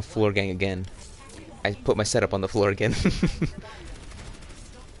become floor gang again. I put my setup on the floor again.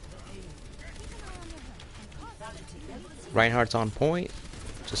 Reinhardt's on point,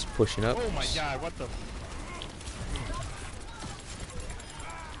 just pushing up. Oh my God! What the?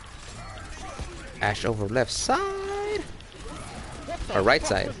 Ash over left side What the or right fuck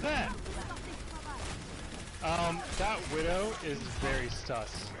side. was that? That Widow is very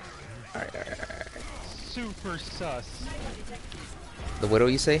sus. Alright. Super sus. The Widow,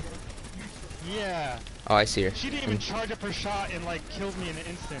 you say? Yeah. Oh, I see her. She didn't even charge up her shot and like killed me in an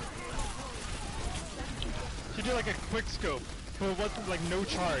instant. She did like a quick scope, but it wasn't like no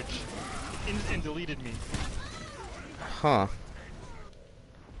charge, and deleted me. Huh.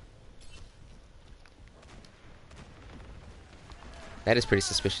 That is pretty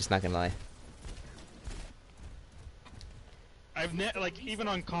suspicious, not gonna lie. I've like even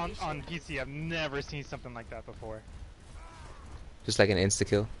on PC, I've never seen something like that before. Just like an insta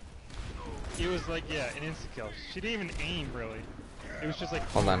kill. It was like yeah, an insta kill. She didn't even aim really. It was just like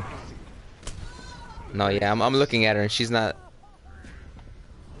Hold on. insta- No, yeah, I'm looking at her and she's not.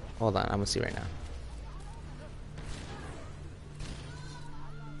 Hold on, I'm gonna see right now.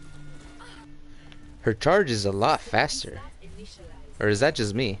 Her charge is a lot faster. Or is that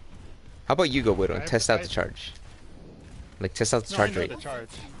just me? How about you go, Widow, and test out the charge? Like, test out the No, I charge know rate. the charge.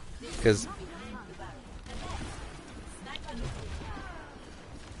 Because, Okay,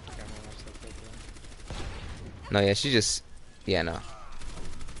 I'm gonna watch that video. no, yeah, she just. Yeah, no.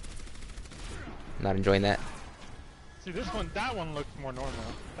 Not enjoying that. See this one, that one looked more normal.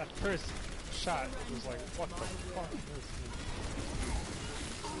 That first shot was like, what the fuck is this?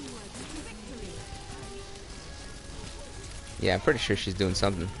 Yeah, I'm pretty sure she's doing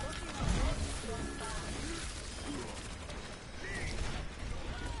something.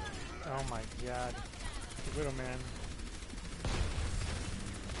 Oh my God, the Widow man.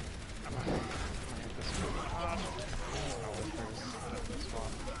 I'm gonna hit this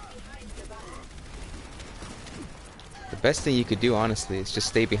one. The best thing you could do, honestly, is just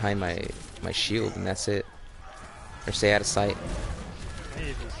stay behind my shield, and that's it. Or stay out of sight. I need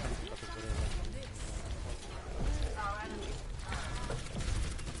to do something about this Widow.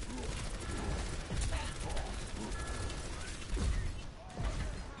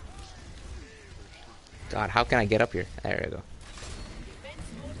 God, how can I get up here? There we go.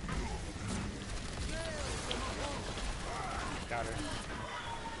 Got her.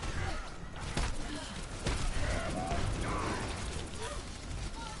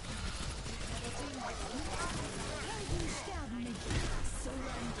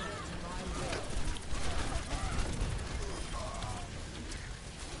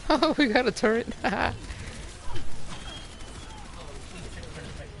 Oh, we got a turret.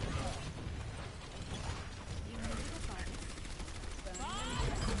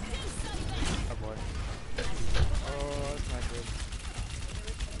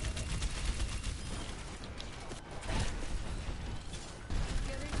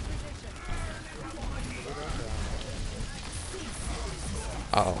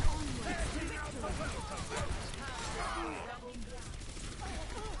 Uh-oh.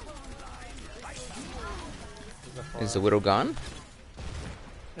 Is the Widow gone?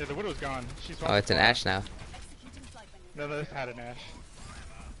 Yeah, the Widow's gone. She's Oh, it's an Ashe now. No, they've had an Ashe.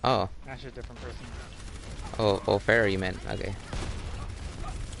 Oh. Ashe is a different person. Oh, Pharah you meant. Okay.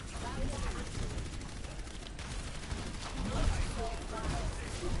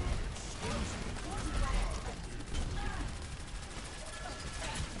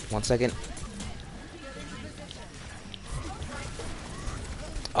 One second.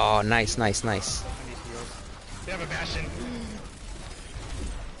 Oh, nice, nice, nice. I need heals. They have a Bastion.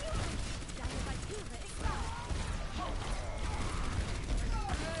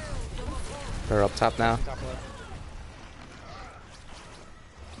 They're up top now. Top left.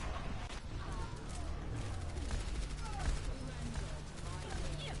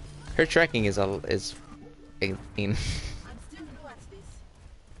 Her tracking is I mean,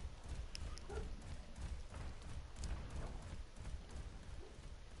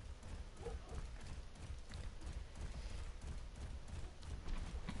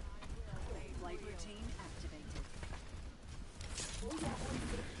 Flight routine activated.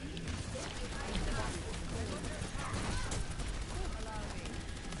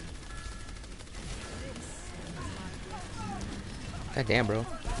 God damn, bro.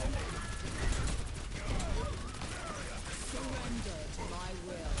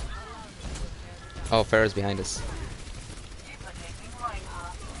 Oh, Pharah's behind us.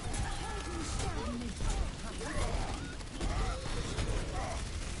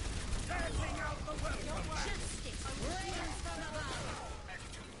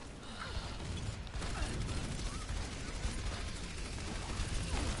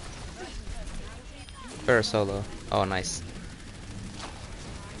 Pharah solo. Oh, nice.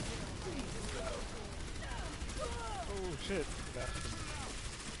 Oh shit. Bastion.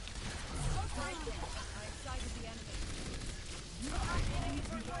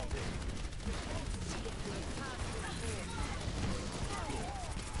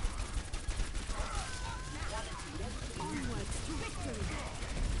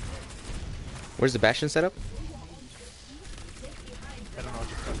 Where's the Bastion setup? I don't know,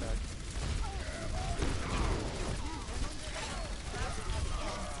 just got back.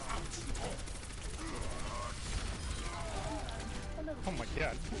 Oh my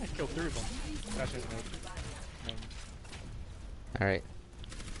god, I killed 3 of them. Bastion's mid. Alright.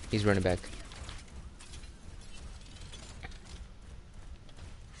 He's running back.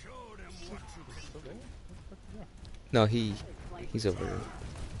 No, he's over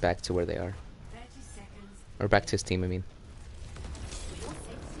back to where they are. 30 seconds. Or back to his team, I mean.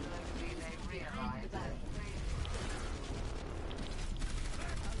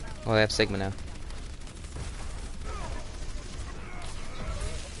 Oh, they have Sigma now.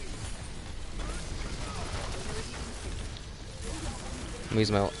 I'm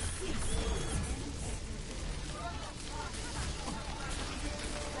using my ult.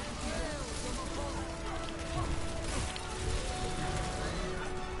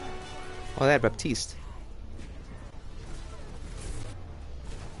 Oh, they had Baptiste.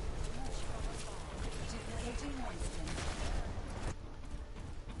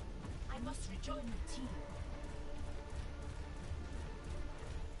 I must rejoin the team.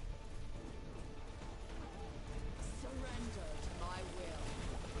 Surrender to my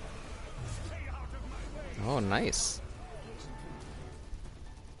will. Oh, nice.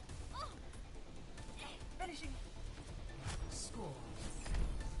 Score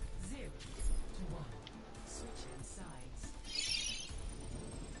 0-1. Switching sides.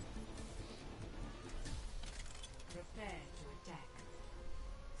 Prepare to attack.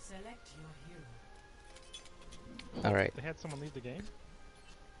 Select your hero. Alright. They had someone leave the game?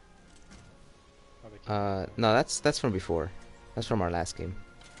 Oh, they can't. No, that's from before. That's from our last game.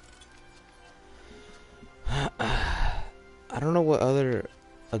 I don't know what other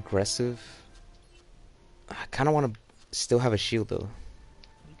aggressive. I kind of want to still have a shield though.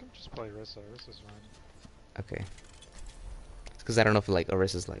 You can just play Orisa. Orisa's fine. Okay. It's because I don't know if like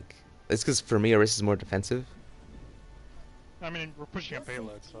Orisa's like. It's because for me Orisa's more defensive. I mean, we're pushing a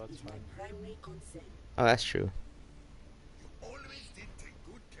payload, so that's fine. Primary concern. Oh, that's true. You always did take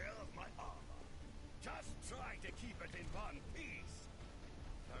good care of my armor. Just try to keep it in one piece.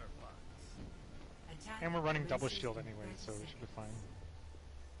 For once. Attack And we're running double Orisa's shield in anyway, 30 so we should be fine.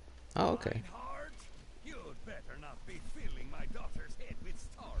 Oh, okay. Reinhardt, you'd better not be filling my daughter's head with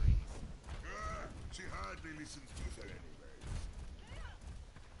stories. She hardly listens to them anyways.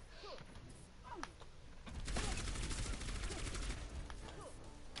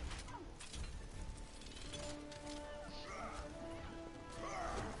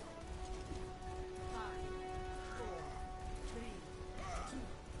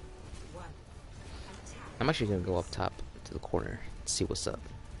 I'm actually gonna go up top to the corner and see what's up.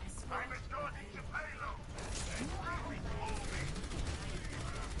 I'm escorting the payload.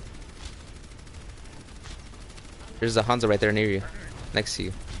 There's a Hanzo right there near you, next to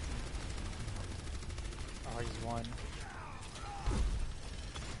you. Oh, he's one.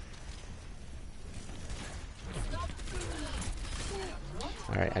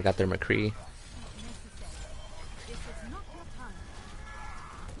 All right, I got their McCree. This is not your time.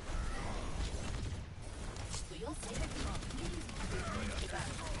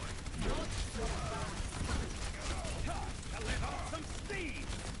 Let off some steam.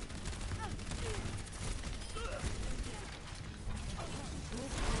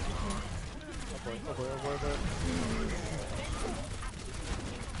 Oh boy, oh boy, oh boy, oh boy.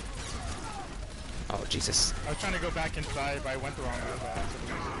 Oh Jesus! I was trying to go back inside, but I went the wrong way back.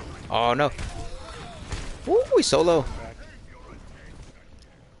 Oh no! Woo! We solo. Back.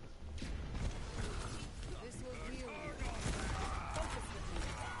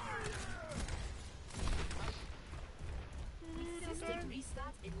 System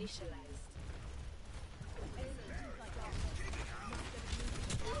restart initialized.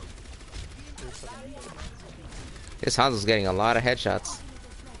 This Hanzo's getting a lot of headshots.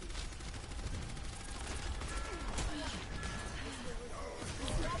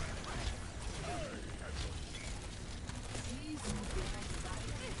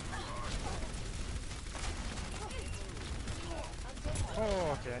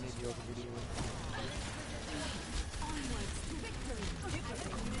 Oh, okay, I need the over video.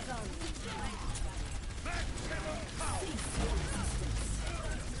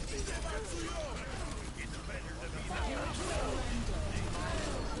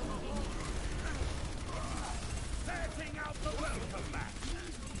 Setting out the welcome mat.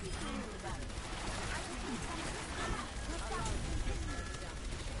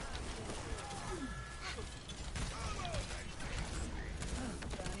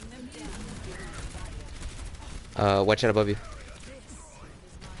 Watch out above you.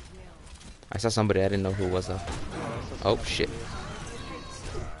 I saw somebody. I didn't know who it was though. Oh shit!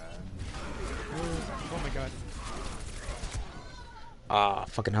 Oh my god, Ah,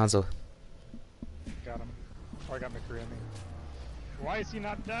 fucking Hanzo. got him. Oh, I got McCree on me. Why is he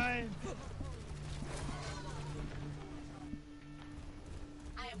not dying?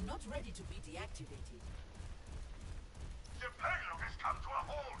 I am not ready to be deactivated. The payload has come to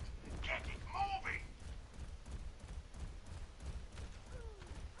a halt. Get it moving.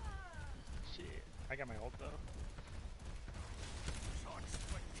 Shit, I got my ult though. I'm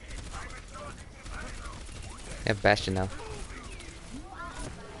escorting the payload. I have Bastion now.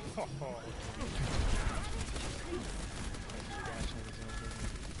 Oh, oh.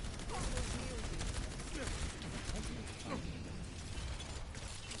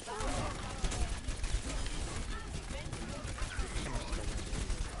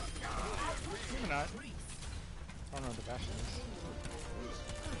 Maybe not. I don't know what the Bastion is.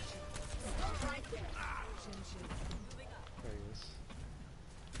 There he is.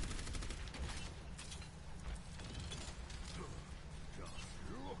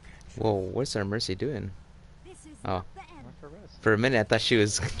 Whoa, what's our Mercy doing? This is Oh. not the end. Went for rest. For a minute, I thought she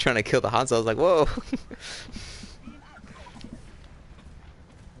was trying to kill the Hanzo. I was like, whoa. Mercy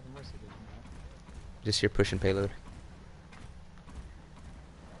didn't know. Just here pushing payload.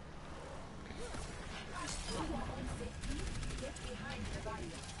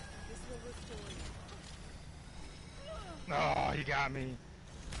 Oh, he got me.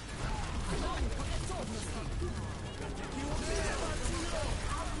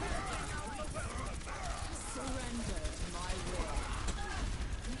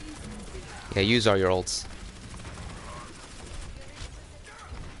 Yeah, use all your ults.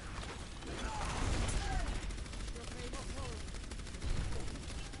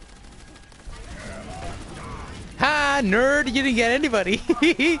 Ha! Nerd! You didn't get anybody!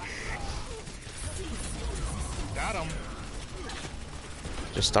 Got him.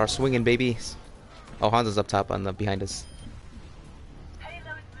 Just start swinging, baby. Oh, Hanzo's up top on the behind us. Payload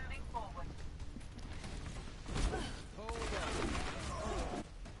moving forward.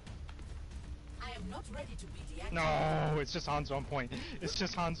 I am not ready to be deactivated. No, it's just Hanzo on point. It's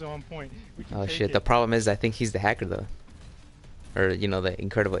just Hanzo on point. We can Oh take shit, it. the problem is I think he's the hacker though. Or, you know, the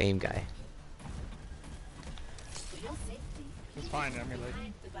incredible aim guy. For your safety, It's fine. I mean, like,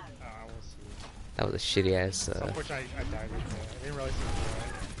 mind the barrier. we'll see. That was a shitty ass. Unfortunately, I died right there. I didn't realize he was there.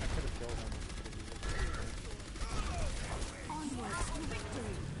 I could have killed him. Onwards to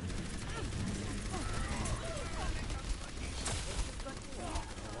victory.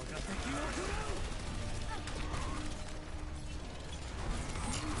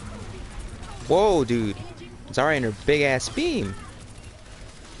 Whoa, dude. Zarya and her big ass beam.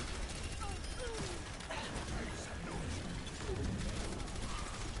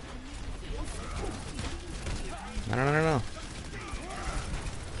 No.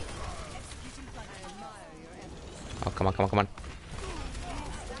 Oh, come on.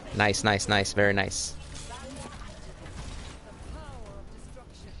 Nice. Very nice.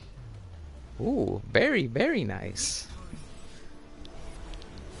 Ooh, very, very nice.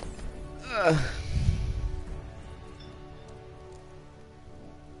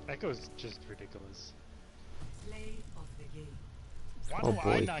 Echo's just ridiculous. Play of the game. Why Oh, do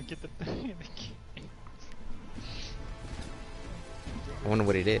I boy. not get the the game? I wonder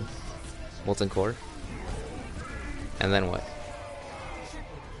what he did. Molten core. And then what?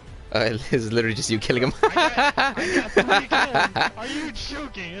 It's literally just you killing him. I got 3 kills. Are you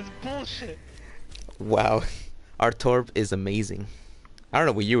joking? It's bullshit. Wow. Our Torb is amazing. I don't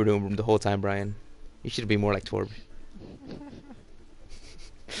know what you were doing the whole time, Brian. You should be more like Torb.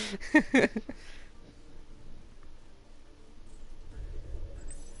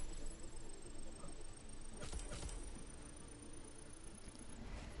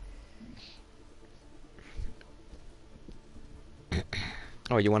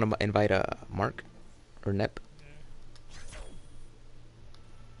 Oh, you want to invite Mark or Nep?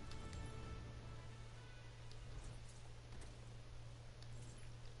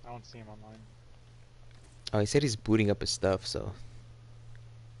 I don't see him online. Oh, he said he's booting up his stuff, so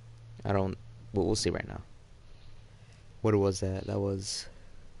I don't. We'll see right now. What was that? That was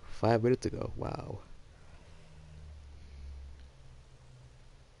 5 minutes ago. Wow.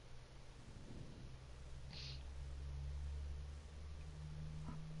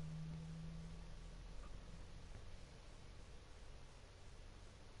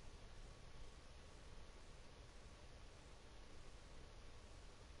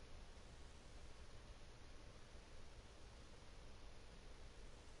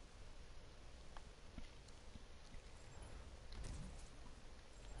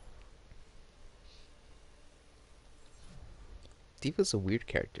 D.Va's a weird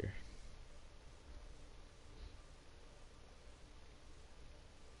character.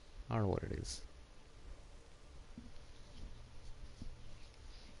 I don't know what it is.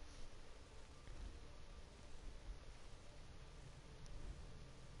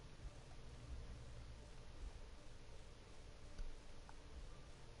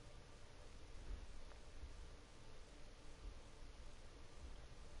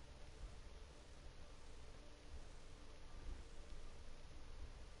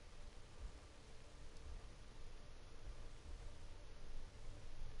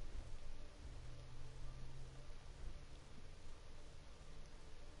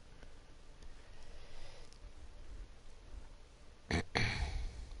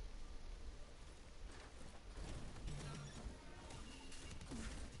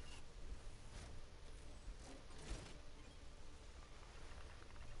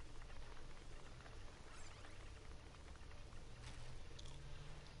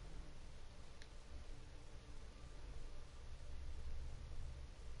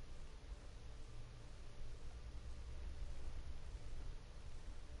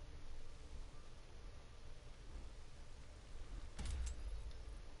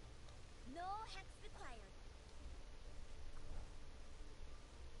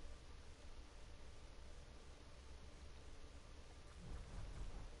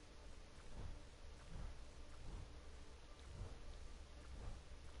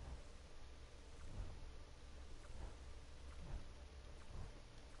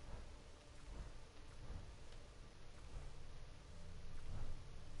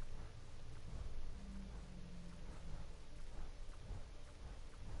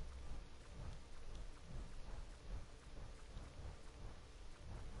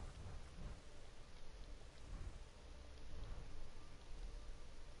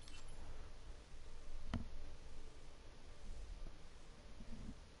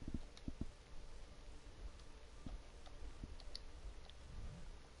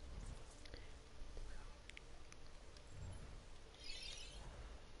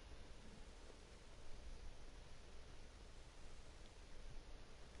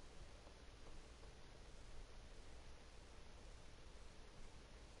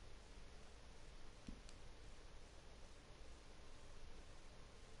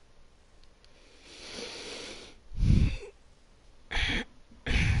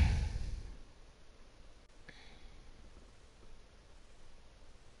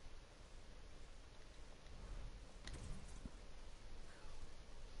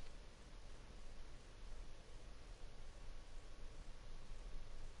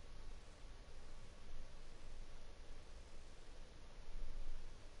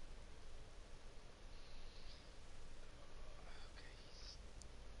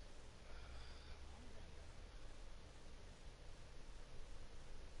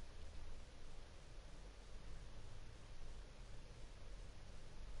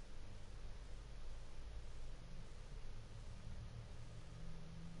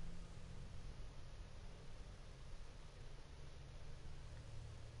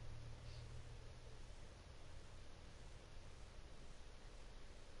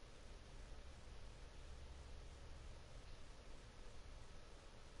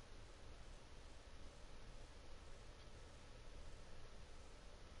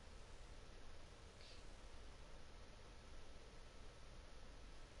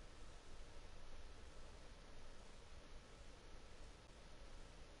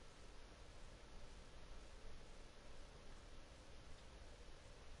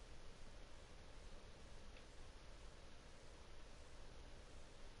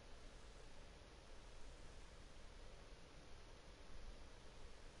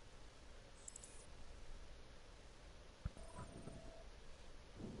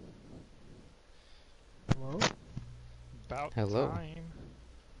 Hello. time.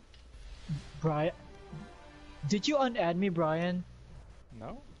 Brian, did you unadd me, Brian?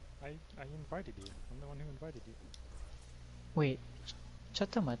 No, I invited you. I'm the one who invited you. Wait,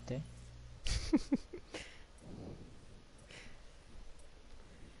 chotto matte.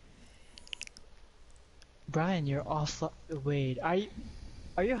 Brian, you're off. Wait,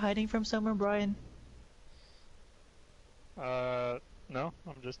 are you hiding from someone, Brian? No,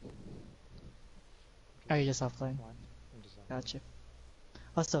 I'm just. Are you just offline? Offline. I'm just offline. Gotcha.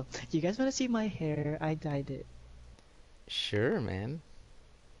 Also, you guys want to see my hair? I dyed it. Sure, man.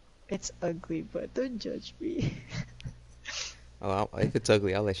 It's ugly, but don't judge me. Oh, if it's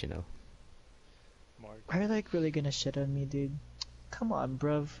ugly, I'll let you know. Mark. Are you like really gonna shit on me, dude? Come on,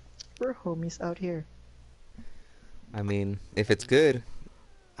 bruv. We're homies out here. I mean, if it's good,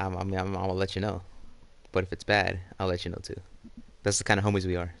 I'm gonna let you know. But if it's bad, I'll let you know too. That's the kind of homies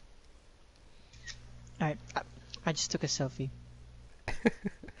we are. Alright, I just took a selfie.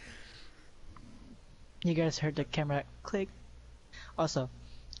 You guys heard the camera click. Also,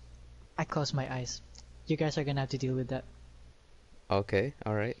 I closed my eyes. You guys are gonna have to deal with that. Okay,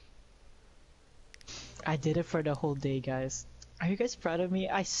 alright. I did it for the whole day, guys. Are you guys proud of me?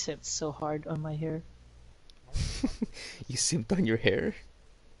 I simped so hard on my hair. You simped on your hair?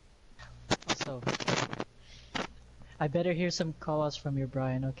 Also, I better hear some call-outs from you,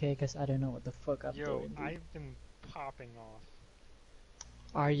 Brian, okay? Because I don't know what the fuck I'm Yo, doing. Dude. I've been popping off.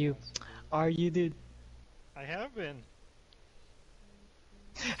 Are you? Are you, dude? I have been.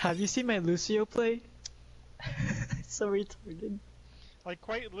 Have you seen my Lucio play? It's so retarded. Like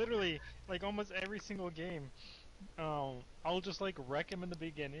quite literally, like almost every single game. I'll just like wreck him in the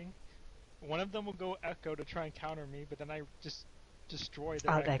beginning. One of them will go Echo to try and counter me, but then I just destroy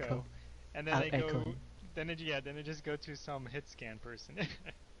their Out Echo. Echo. And then Out they go. Echo. Then it just go to some hit scan person.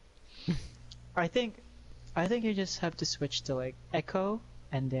 I think you just have to switch to like Echo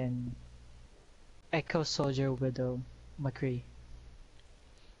and then Echo, Soldier, Widow, McCree.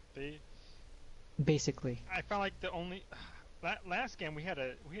 they, Basically. I found like the only last game we had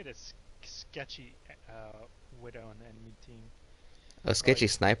a sketchy Widow on the enemy team. A sketchy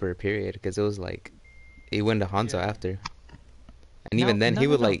Like- sniper, period. Because it was like, he went to Hanzo Yeah. after. And No, even then, no, he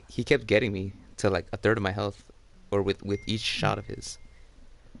no, would no. like, he kept getting me to like a third of my health. Or with each shot of his.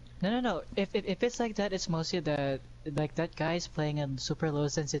 No. If it's like that, it's mostly that like that guy's playing on super low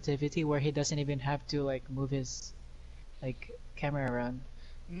sensitivity where he doesn't even have to like move his like camera around.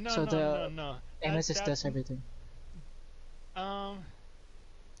 No, So no. Aim That- assist that- does everything. I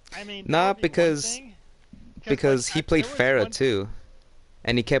mean, Nah, that would be one because- thing, Because like, he played there was Pharah one- too.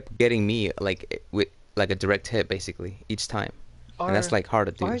 And he kept getting me like with like a direct hit basically each time. And that's like hard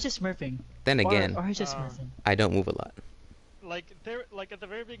to do. Or just smurfing. Then again, Or just Uh, smurfing. I don't move a lot. Like there, like at the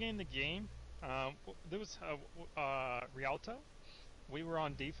very beginning of the game, there was Rialto. We were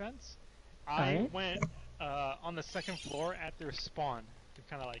on defense. I Alright. went on the second floor at their spawn to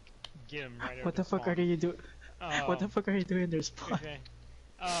kind of like get him right. What the fuck are you doing? What the fuck are you doing there, Spawn? Okay.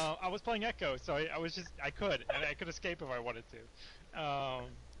 I was playing Echo, so I could escape if I wanted to.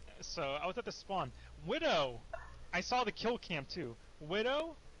 So I was at the spawn. Widow, I saw the kill cam too.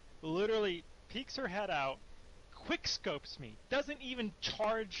 Widow, literally peeks her head out, quick scopes me, doesn't even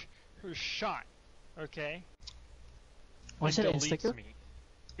charge her shot. Okay. Was and it an deletes insta kill? me.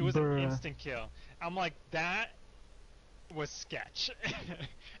 It was Bruh. an instant kill. I'm like, that was sketch.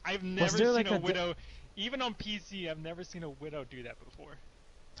 I've never there seen like a a Widow, even on PC, I've never seen a Widow do that before.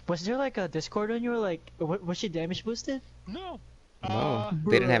 Was there like a Discord on you? Like, was she damage boosted? No. No,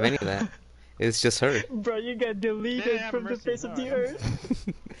 they didn't have any of that. It's just her. Bro, you got They deleted didn't have from the mercy, face of no, the I- earth.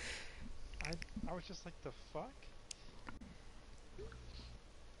 I was just like, the fuck?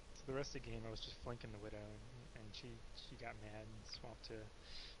 So the rest of the game, I was just flanking the Widow, and she got mad and swapped to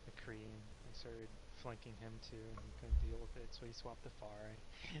McCree, and I started flanking him too, and he couldn't deal with it, so he swapped to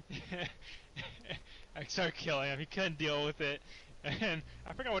Pharah. I started killing him, he couldn't deal with it, and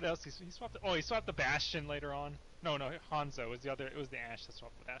I forgot what else he swapped. He swapped the Bastion later on. No, Hanzo was the other. It was the Ashe that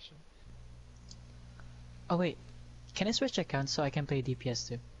swapped the Bastion. Oh wait, can I switch accounts so I can play DPS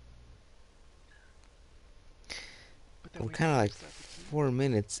too? But then We're we kind of like fixed that too. 4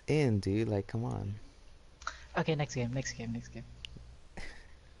 minutes in, dude. Like, come on. Okay, next game.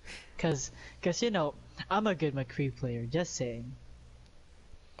 Cause you know, I'm a good McCree player. Just saying.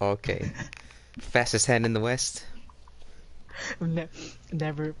 Okay. Fastest hand in the West.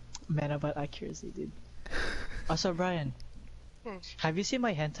 Never man about accuracy, dude. Also, Brian, Hmm. have you seen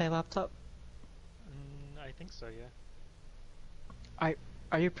my hentai laptop? I think so, yeah.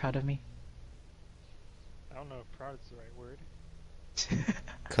 Are you proud of me? I don't know if proud is the right word.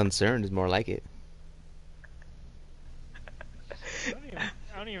 Concerned is more like it.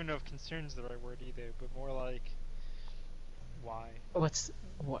 even know if concern's the right word either, but more like why? What?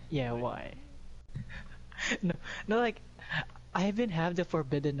 Yeah, why? No, no, like I even have the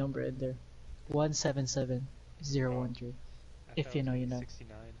forbidden number in there, 177013. I If thought you it was know, gonna you be know.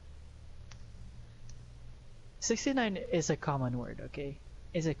 69. 69 is a common word, okay?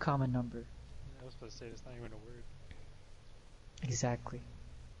 It's a common number. I was supposed to say it's not even a word. Exactly.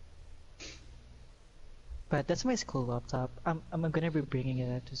 But that's my school laptop. I'm gonna be bringing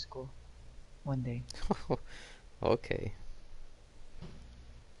it out to school one day. Okay.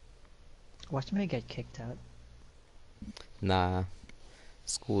 Watch me get kicked out. Nah.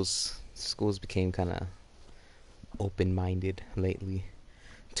 Schools became kind of open-minded lately,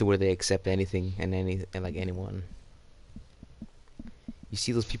 to where they accept anything and like anyone. You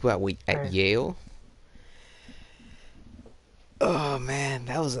see those people at Right. Yale? Oh man,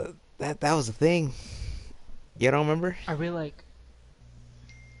 that was a thing. You don't remember? Are we like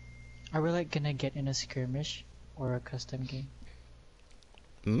gonna get in a skirmish or a custom game?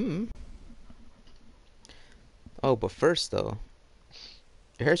 Oh, but first though,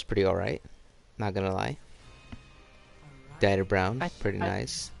 your hair's pretty alright. Not gonna lie. Dyed it brown, pretty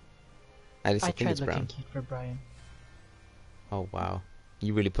nice. I just I think tried it's looking brown. cute for Brian. Oh wow,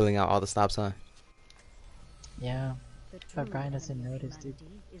 you really pulling out all the stops, huh? Yeah. The But true Brian doesn't enemy of notice, dude.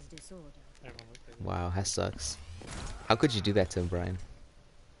 humanity is disorder. Everyone looked at it. Wow, that sucks. How could you do that to him, Brian?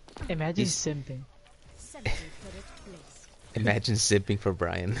 Imagine He's- simping. Sentry turret placed. Imagine simping for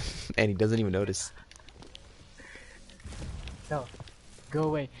Brian, and he doesn't even notice. No. Go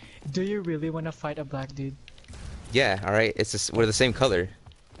away. Do you really want to fight a black dude? Yeah, all right. It's we're the same color.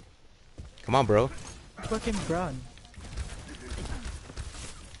 Come on, bro. Fucking brown.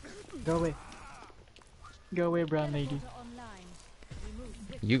 Go away. Go away, brown lady. Teleporter online. Remove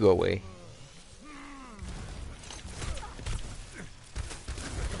rift. You go away.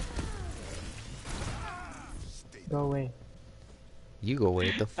 Go away. You go away.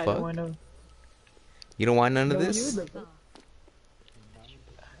 What the I fuck? don't wanna. You don't want none of No, this?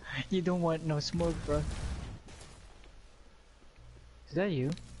 You don't want no smoke, bro. Is that you?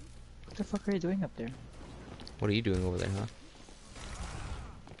 What the fuck are you doing up there? What are you doing over there, huh?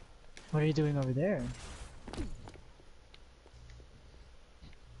 What are you doing over there?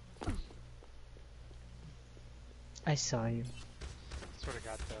 I saw you. Swear to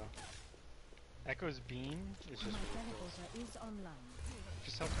God though. Echo's beam is just My really cool. teleporter is online.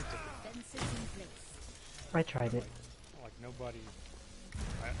 Just helps me to Fences in place. I tried it. like nobody,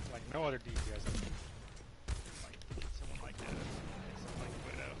 like no other DPS. Like someone like that. Someone like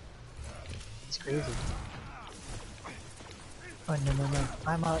Widow. It's crazy. Oh no no no!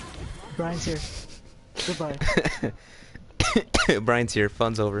 I'm out. Brian's here. Goodbye. Brian's here.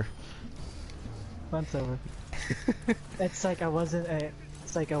 Fun's over. Month's over. It's like I wasn't.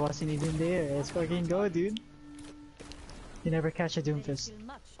 It's like I wasn't even there. Let's fucking go, dude. You never catch a There is Doomfist. still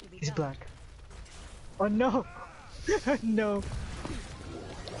much to be He's done. black. Oh no! No!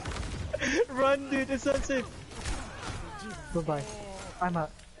 Run, dude! It's unsafe. Goodbye. I'm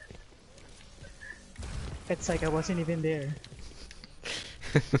out. It's like I wasn't even there.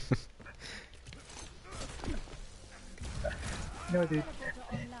 No, dude.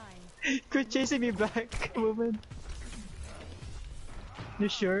 Teleporter online. Quit chasing me back, woman. You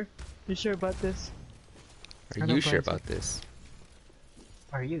sure? You sure about this? I Are know you sure Brian's about this?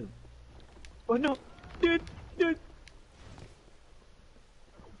 Are you? Oh no! Dude! Dude!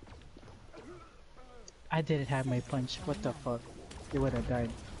 I didn't have my punch. What the fuck? You would have died.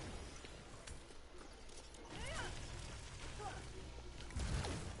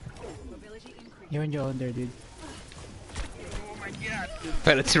 You're on your own there, dude.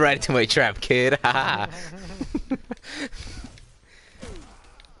 Fell right into my trap, kid. Haha.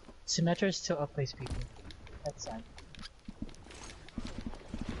 Symmetra is still outplays people. That's sad.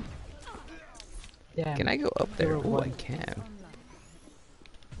 Damn. Can I go up there? You're Oh, I one. can. Online.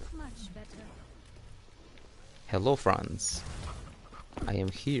 Much better. Hello, Franz. I am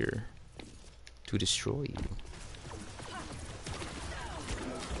here to destroy you.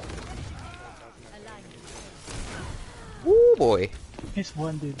 Alignment. Woo, boy. He's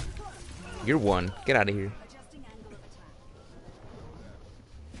one, dude. You're one. Get out of here.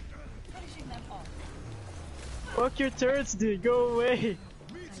 Fuck your turrets, dude. Go away.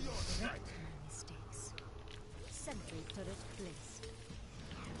 Mistakes. Sentry turret placed.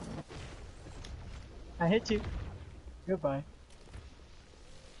 I hit you. Goodbye.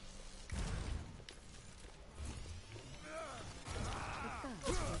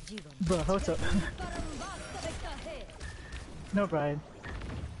 Bro, what's up? No, Brian.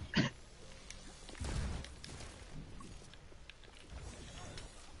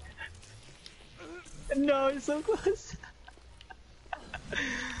 No, it's so close.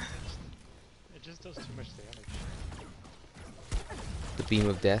 It just does too much damage. The beam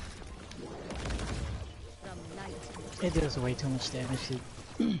of death. From night. It does way too much damage,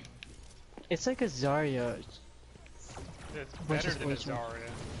 dude. It's like a Zarya. It's Which better is than way a too-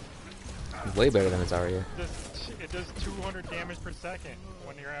 Zarya. Way better than a Zarya. It does 200 damage per second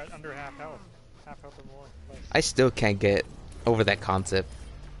when you're at under half health. Half health or more. Less. I still can't get over that concept.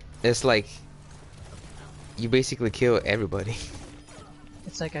 It's like you basically kill everybody.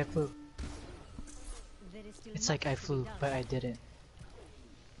 It's like I flew. There is still It's like I much to be flew, done. but I didn't.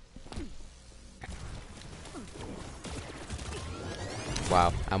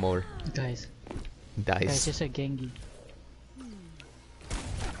 Wow, I'm over. Guys, guys, Dice. just a Gengi.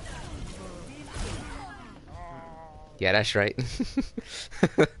 Yeah, that's right.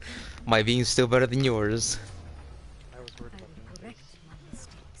 My beam's still better than yours. I was worried I about will that. correct my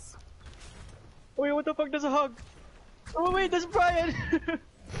mistakes. Wait, what the fuck? There's a hug. Oh wait, there's Brian.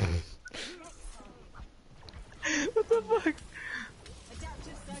 What the fuck?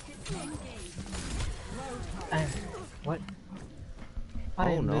 Adaptive circuits engaged. What?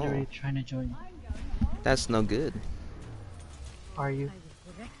 I Oh, am no. literally trying to join. That's no good. Are I you?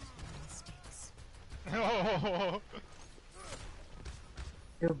 will correct my mistakes. Oh,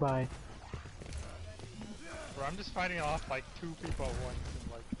 Goodbye. bro, I'm just fighting off like 2 people at once,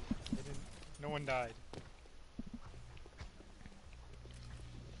 and like, no one died.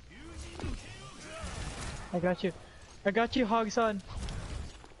 I got you. I got you, Hogson.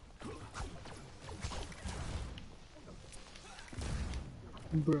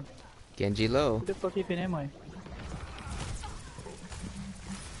 Bro, Genji low. who the fuck even am I?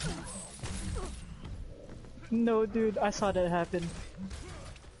 No, dude, I saw that happen.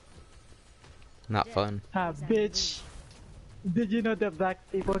 Not fun. Ah, bitch. Did you know that black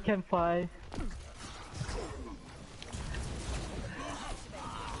people can fly?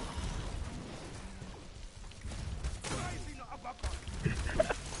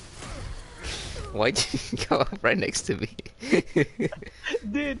 Why'd you go up right next to me?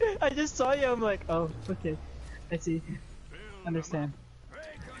 Dude, I just saw you. I'm like, oh, okay. I see. Understand.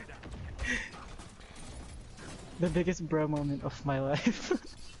 The biggest bro moment of my life.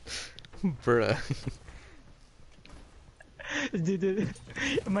 Bruh. Dude,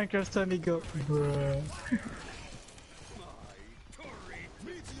 Minecraft's telling me go, bruh.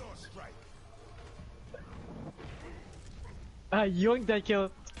 Meteor strike. Ah, yoink that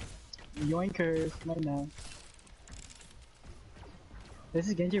kill. Yoinkers, right now. Does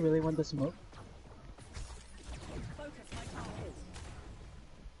this Genji really want the smoke?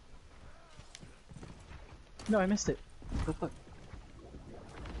 No, I missed it. What the fuck?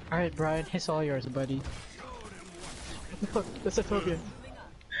 Alright, Brian, it's all yours, buddy. What the fuck? That's a phobia.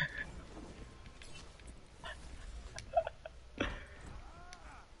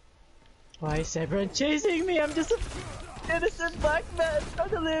 Why is everyone chasing me? I'm just a innocent black man trying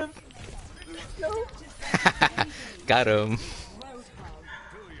to live. No, Got him.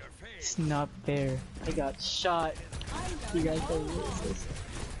 it's not fair. I got shot. You guys are racist.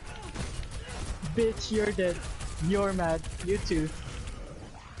 Bitch, you're dead. You're mad. You too.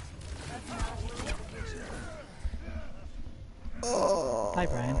 Hi,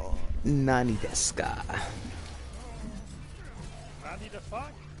 Brian. Nani desu ka? I need a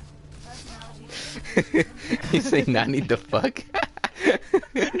fuck. You say Nani the fuck?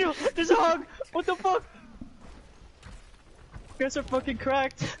 No, there's a hog! What the fuck? You guys are fucking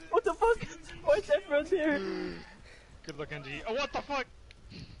cracked. What the fuck? Why is everyone here? Good luck, NG. Oh, what the fuck?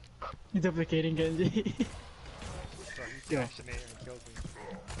 You're duplicating Genji. Bro, he Yeah. flashed an A and killed me.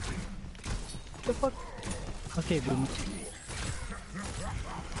 What the fuck? Okay, boom.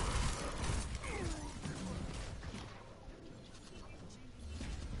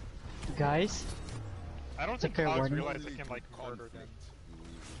 Guys, I don't It's a think fair Cogs warning. realize they can like murder them.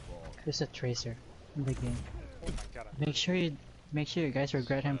 there's a tracer in the game. Oh my god. Make sure you guys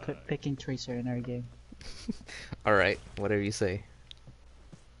regret him picking tracer in our game. Alright, whatever you say.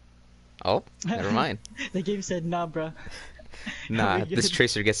 Oh, never mind. The game said nah, bruh. Nah, We this good.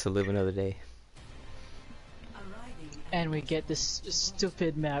 tracer gets to live another day. Arriving And we get this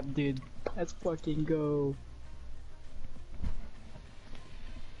stupid map, dude. Let's fucking go.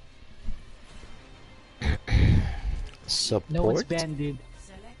 Support? No one's banned, dude.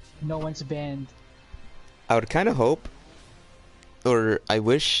 select No one's banned. I would kind of hope, or I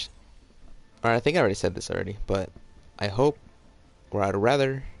wish, or I think I already said this already, but I hope, or I'd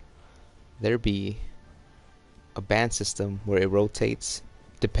rather there be a ban system where it rotates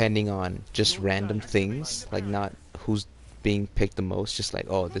depending on just random things, like not who's being picked the most, just like,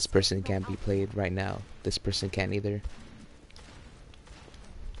 oh, this person can't be played right now, this person can't either.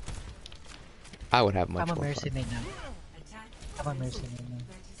 I would have much I'm a more mercy fun. main now. I'm a mercy main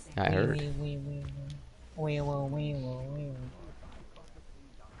now. I heard.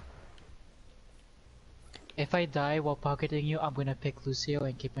 If I die while pocketing you, I'm gonna pick Lucio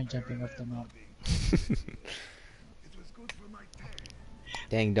and keep on jumping off the map.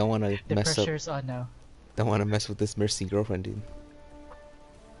 Dang, don't want to The mess up. pressure's on now. Don't want to mess with this Mercy girlfriend, dude.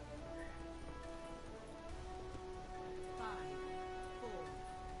 5, 4,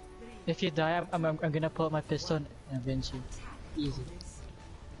 3, If you die, I'm gonna pull out my pistol and avenge you. Easy.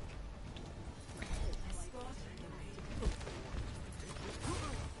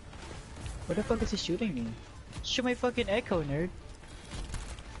 Where the fuck is he shooting me? Shoot my fucking echo, nerd.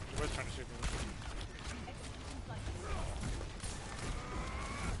 He was trying to shoot me.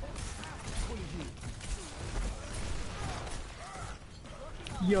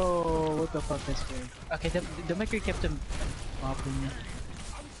 Yo, what the fuck is here? Okay, the maker kept him mopping me.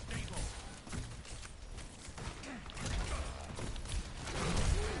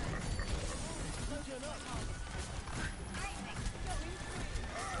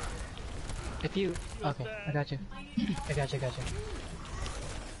 If you... Okay, I got you. I got you.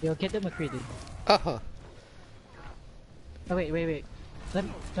 Yo, get the McCree, dude. Oh, Oh, wait.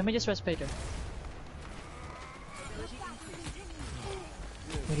 Let me just rest Peter.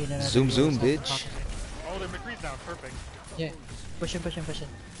 We need another Zoom, hero zoom, so I can bitch. focus. Oh, the McCree's down. Perfect. Yeah, push him.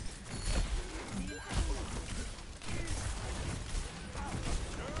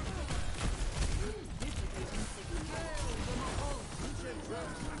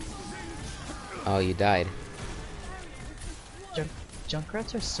 oh, you died.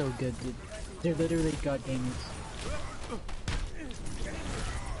 Junkrats are so good, dude. They're literally god gamers.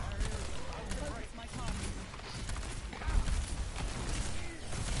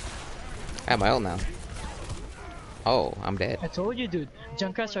 I have my ult now. Oh, I'm dead. I told you, dude.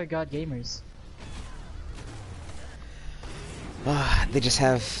 Junkrats are god gamers. They just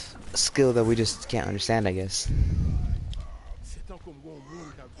have a skill that we just can't understand, I guess. I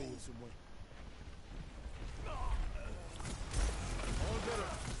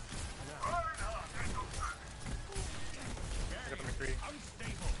got the McCree.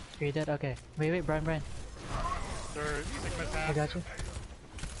 Are you dead? Okay. Wait, Brian. They're Sigma's I half. got you.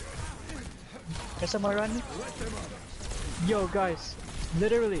 There's someone around me. Yo, guys.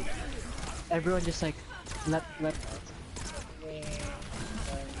 Literally. Everyone just like... Let...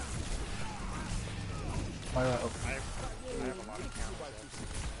 Myra, oh. I have a lot of counts.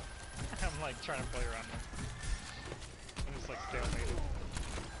 So. I'm like trying to play around them. I'm just like stalemated.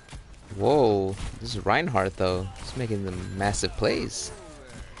 Whoa, this is Reinhardt though. He's making the massive plays.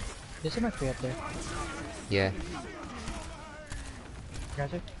 There's a McCree up there. Yeah.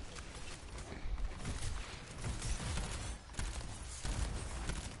 Got you.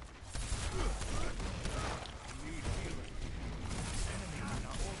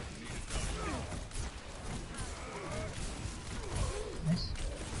 Nice.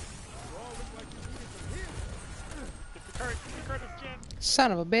 Get the cart again.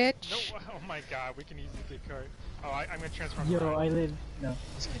 Son of a bitch. No, oh my god, we can easily get cart. Oh, I'm gonna transform. Yo, around. I live. No,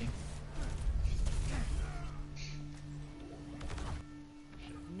 just kidding.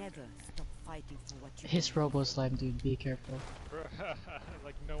 never stop fighting for what you His Robo Slime, dude. Be careful.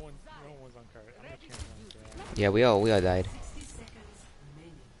 Like no one's on cart. I'm gonna transform. Yeah, we all died.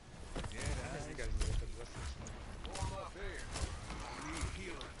 Yeah, you guys do it, but the rest of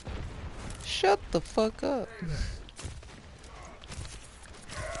us- Shut the fuck up.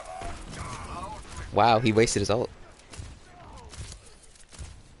 Wow, he wasted his ult.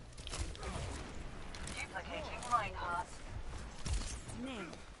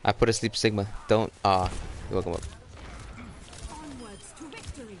 I put a sleep Sigma. Don't. You're welcome up. onwards to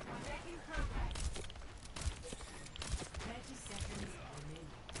victory.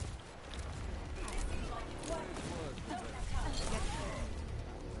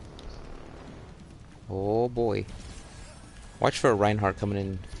 Oh boy. Watch for a Reinhardt coming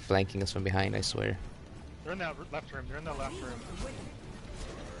in, flanking us from behind, I swear. They're in that left room. They're in that left room.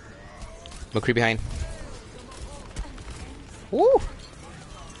 McCree behind. Woo!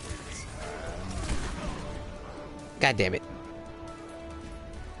 God damn it.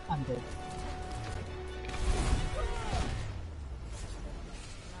 I'm dead.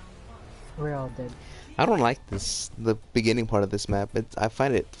 We're all dead. I don't like the beginning part of this map. I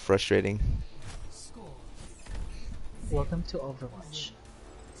find it frustrating. Welcome to Overwatch.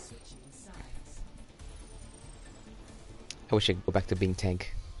 I wish I could go back to being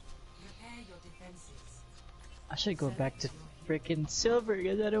tank. I should go back to freaking silver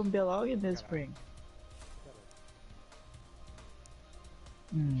because I don't belong in this ring.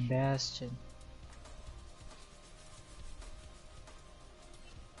 Bastion.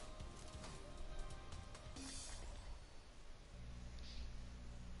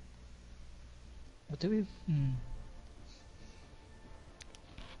 What do we? I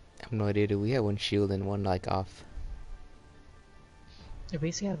have no idea. Do we have one shield and one like off? I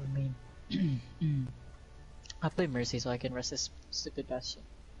basically have a main. I'll play Mercy so I can rest this stupid Bastion.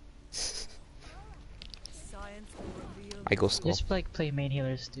 I go skull. Just like play main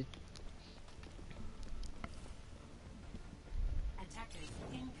healers, dude. Attackers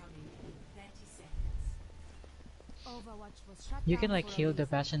incoming in 30 seconds. Overwatch was shut You down can like for a heal the reason.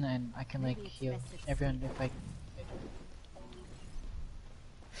 Bastion and I can like Maybe it's heal best it's everyone if I.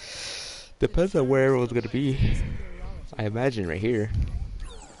 Depends on where everyone's gonna be. I imagine right here.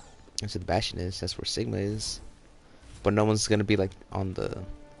 That's where the Bastion is. That's where Sigma is. But no one's gonna be like on the.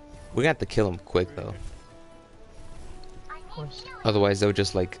 We're gonna have to kill him quick though. Of course. Otherwise they'll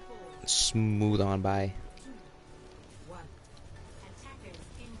just like smooth on by. Attackers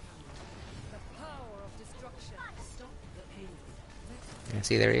incoming. The power of destruction. Stop the pain. Yeah,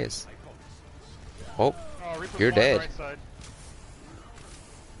 see, there he is. Oh, Oh, Reaper's You're on dead. Right side.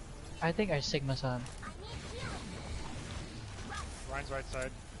 I think our Sigma's on. Ryan's right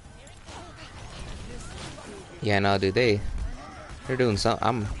side. yeah, no, dude, they're doing something.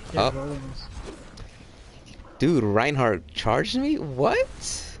 I'm They're up. rolling us. Dude, Reinhardt charged me? What?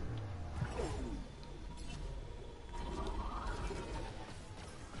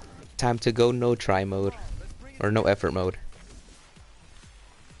 Time to go no try mode. Or no effort mode.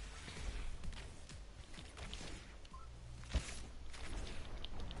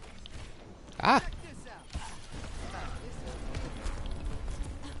 Ah!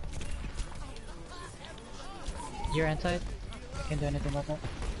 You're anti. I can't do anything about that.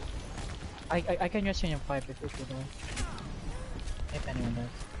 I can just change in 5 if you do. If anyone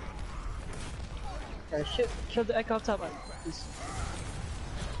does. Shit, kill the echo up top. Please.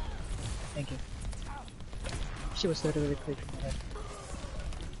 Thank you. She was literally quick.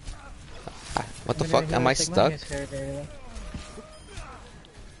 Ah, what the fuck? Am I stuck?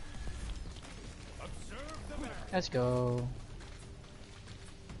 Let's go.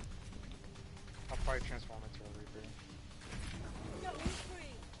 I'll probably transform into a Reaper.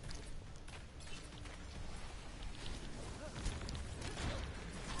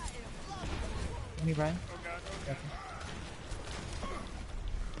 Me, Brian. Oh god, oh god.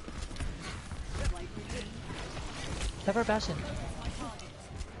 Have our Bastion.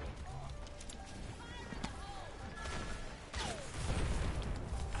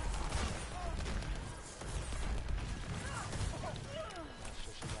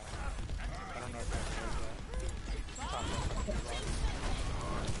 I don't know if that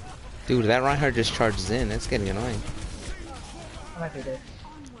was Dude, that Reinhardt just charges in. That's getting annoying. I might be dead.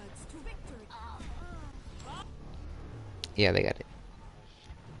 Onwards to victory. Yeah, they got it.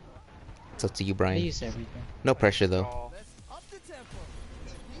 It's up to you, They Brian. use everything. No pressure, though. Oh,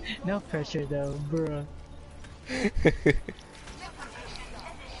 No pressure though, bruh.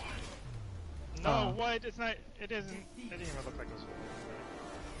 no, Oh. what? It's not. It isn't. It didn't even look like it was.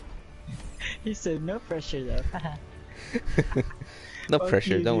 He said no pressure though. No Fuck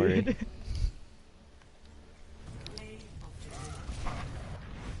pressure, you, don't worry. dude.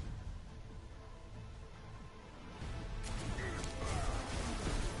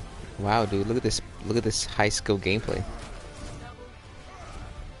 Wow, dude, look at this. Look at this high skill gameplay.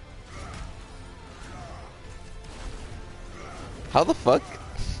 How the fuck?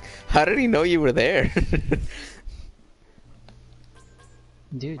 How did he know you were there?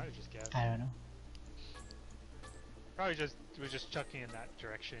 Dude, Might have just guessed. I don't know. Probably just was just chucking in that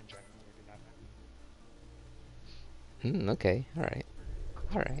direction in general. Maybe not. Okay, alright.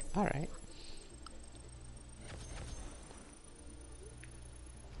 Alright, alright.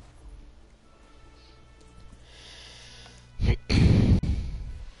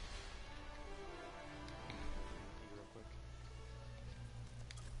 Real quick.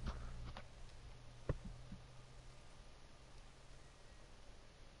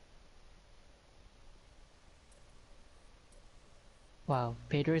 Wow,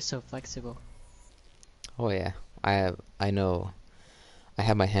 Pedro is so flexible. Oh yeah, I know. I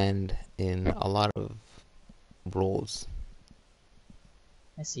have my hand in a lot of roles.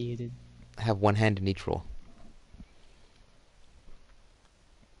 I see you, dude. I have one hand in each role.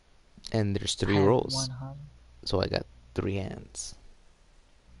 And there's I three have roles. One hand. So I got 3 hands.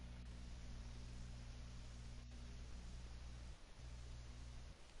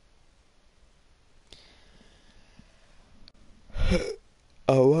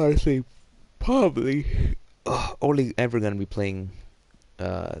 Oh, honestly, probably only ever gonna be playing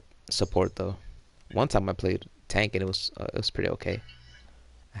support though. One time I played tank and it was pretty okay.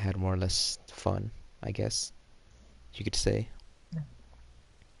 I had more or less fun, I guess you could say.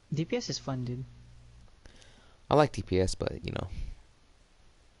 DPS is fun, dude. I like DPS, but you know,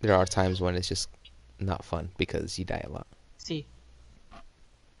 there are times when it's just not fun because you die a lot. See,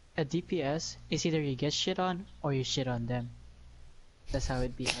 at DPS, it's either you get shit on or you shit on them. That's how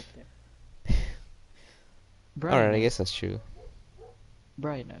it be out there. Brian Alright, I knows. guess that's true.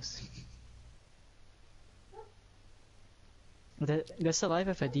 Brian knows. That's the life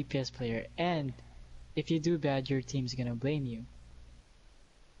of a DPS player, and if you do bad, your team's gonna blame you.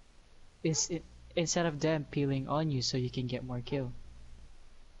 Instead of them peeling on you so you can get more kill.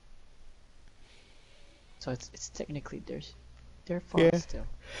 So it's technically their fault Yeah. still.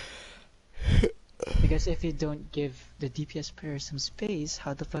 Because if you don't give the DPS player some space,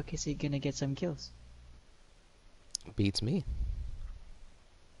 how the fuck is he gonna get some kills? Beats me.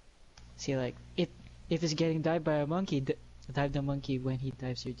 See, like, if he's getting dived by a monkey, dive the monkey when he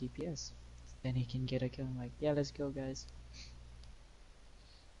dives your DPS. Then he can get a kill. I'm like, yeah, let's go, guys.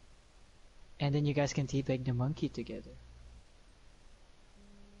 And then you guys can teabag the monkey together.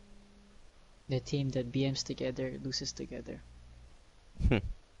 The team that BMs together loses together. Hmm.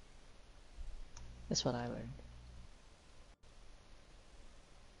 That's what I learned.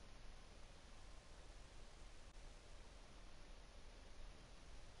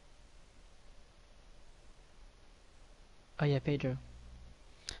 Oh yeah, Pedro.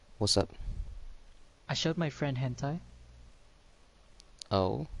 What's up? I showed my friend hentai,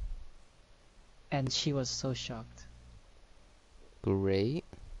 Oh, and she was so shocked. great.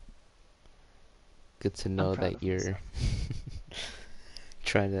 Good to know proud that of you're myself.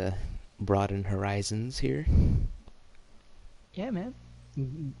 trying to broaden horizons here. Yeah, man.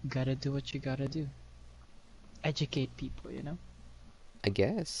 Gotta do what you gotta do. Educate people, you know? I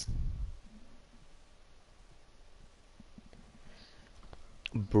guess.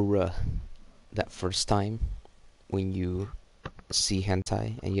 Bruh, that first time when you see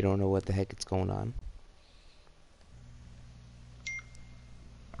hentai and you don't know what the heck is going on.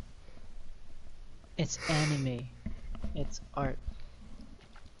 It's anime. It's art.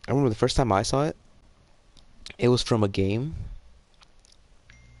 I remember the first time I saw it, it was from a game,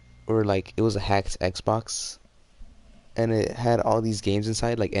 or like it was a hacked Xbox, and it had all these games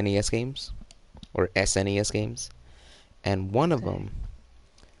inside, like NES games, or SNES games, and one of them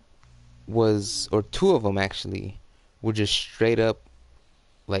was, or two of them actually, were just straight up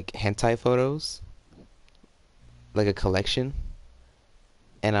like hentai photos, like a collection,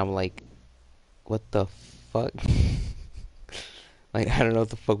 and I'm like, what the fuck? Like, I don't know what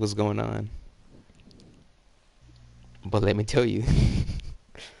the fuck was going on. But let me tell you,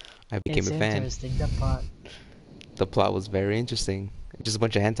 I became It's a fan. interesting, the plot. The plot was very interesting. Just a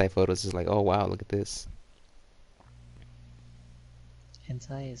bunch of hentai photos. It's like, oh wow, look at this.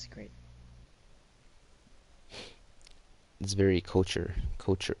 Hentai is great. It's very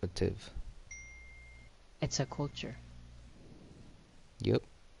culturative. It's a culture. Yep.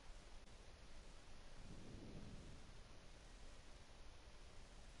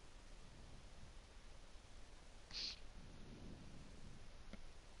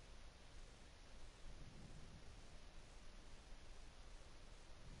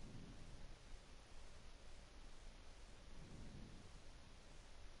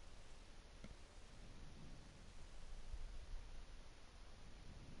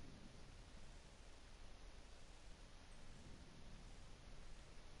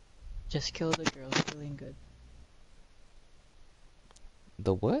 Just kill the girl, feeling good.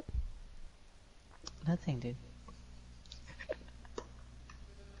 The what? Nothing, dude.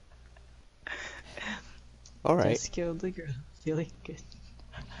 All right. Just kill the girl, feeling good.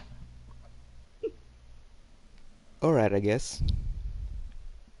 All right, I guess.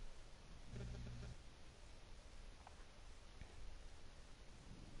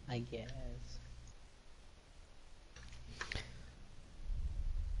 I guess.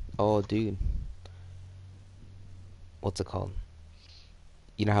 Oh, dude. What's it called?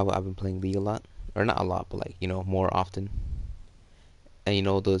 You know how I've been playing League a lot? Or not a lot, but like, you know, more often. And you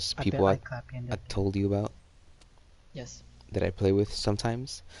know those I people bet I, I clap you in the I told you about Yes. that I play with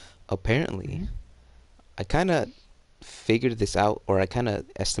sometimes? Apparently, Mhm. I kind of figured this out, or I kind of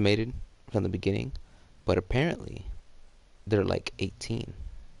estimated from the beginning, but apparently they're like 18.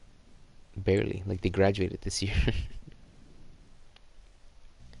 Barely. Like they graduated this year.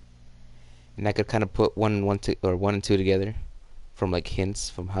 And I could kind of put one and two together from like hints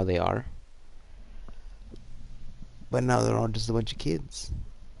from how they are. But now they're all just a bunch of kids.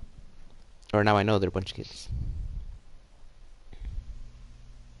 Or now I know they're a bunch of kids.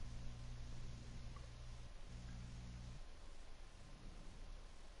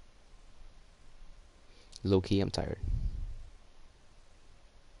 Low key, I'm tired.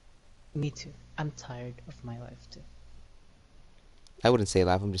 Me too. I'm tired of my life too. I wouldn't say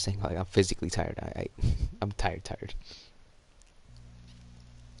live. I'm just saying like I'm physically tired. I'm tired.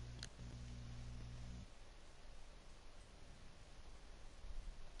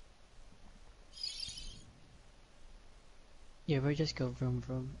 You ever just go vroom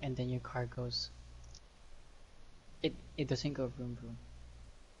vroom and then your car goes? It doesn't go vroom vroom.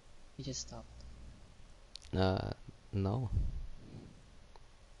 You just stop. No.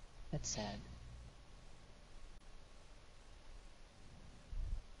 That's sad.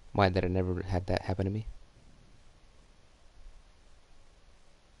 Why did I never had that happen to me?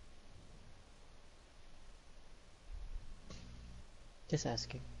 Just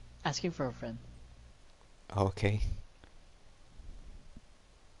asking. Asking for a friend. Okay.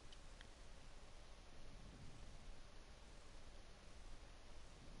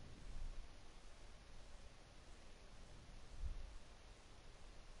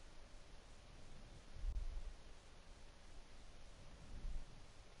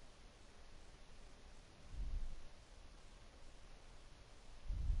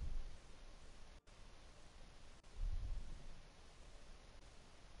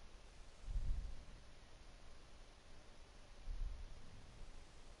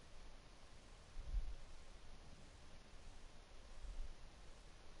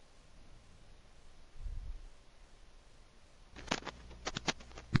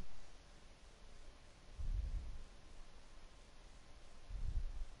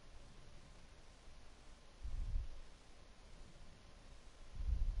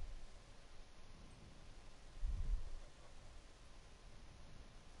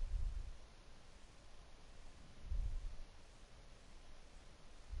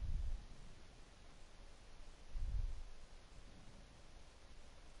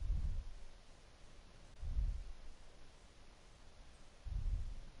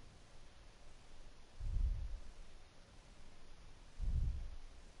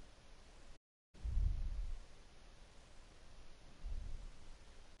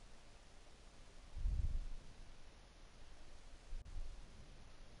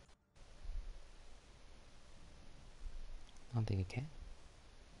 I don't think I can.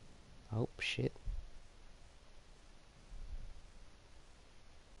 Oh shit.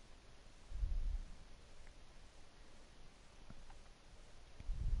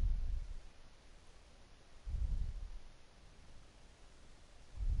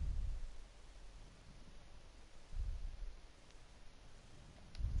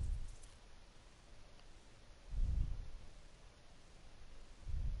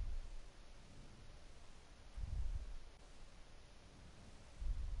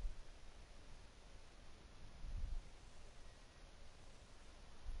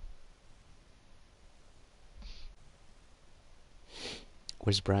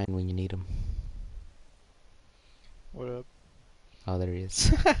 Where's Brian when you need him? What up? Oh, there he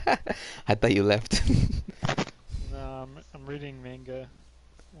is. I thought you left. No, I'm reading manga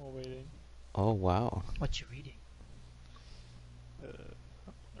while waiting. Oh, wow. What you reading? A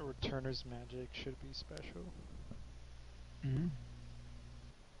Returner's Magic should be special. Mm.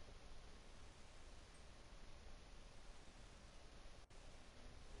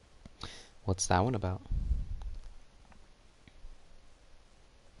 What's that one about?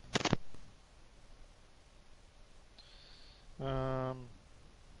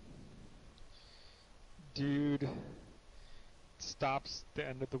 Dude stops the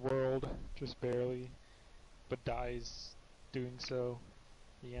end of the world just barely, but dies doing so.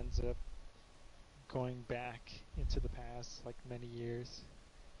 He ends up going back into the past like many years.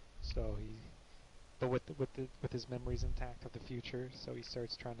 So but with his memories intact of the future. So he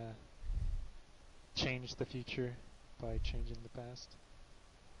starts trying to change the future by changing the past.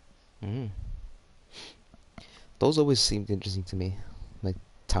 Mm. Those always seemed interesting to me, like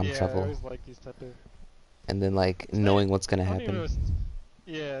time Yeah, I travel, always like these type of. and then like It's not, knowing what's gonna I don't even know. happen.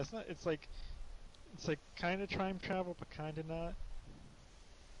 Yeah, it's not. It's like kind of time travel, but kind of not.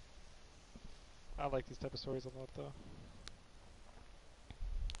 I like these type of stories a lot, though.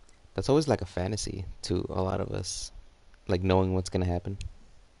 That's always like a fantasy to a lot of us, like knowing what's gonna happen.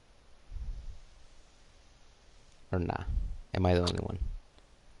 Or nah? Am I the only one?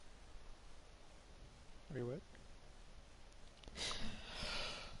 Wait, what?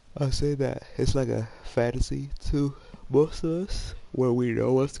 I'll say that it's like a fantasy to most of us, where we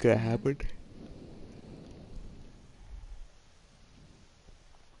know what's gonna happen.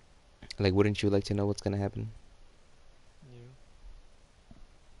 Like, wouldn't you like to know what's gonna happen? You.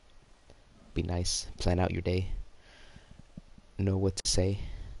 Be nice. Plan out your day. Know what to say.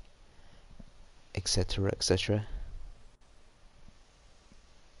 Etc. Etc.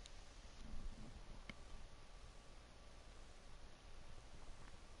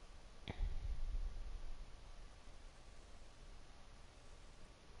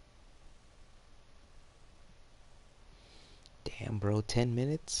 Damn, bro. 10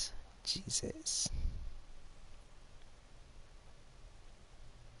 minutes? Jesus.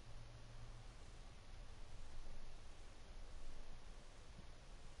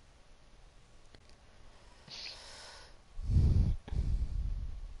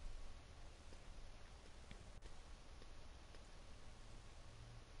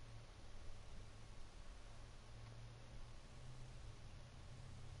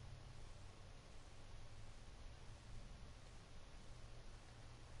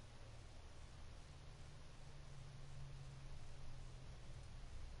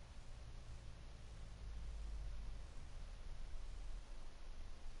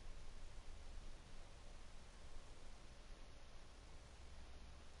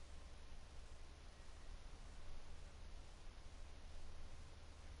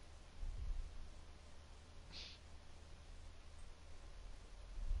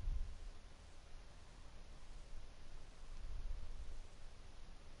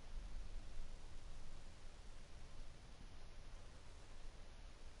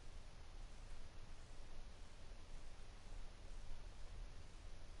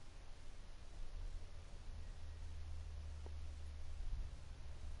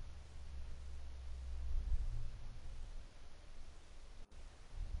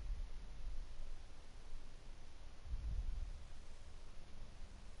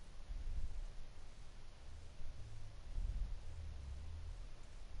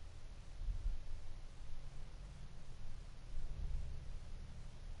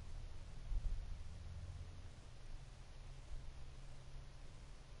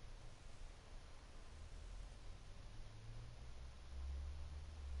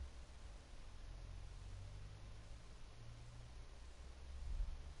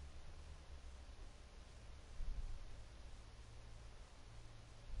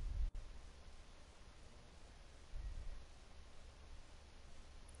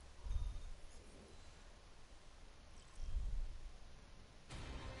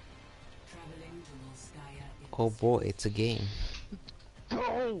 Oh boy, it's a game.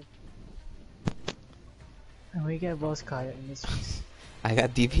 Go! And we get Volskaya in this one. I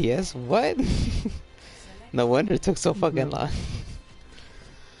got DPS? What? No wonder it took so fucking long.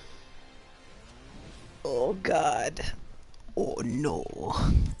 Oh god. Oh no.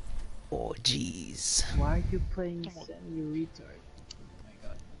 Oh jeez. Why are you playing Zen, you retard? Oh my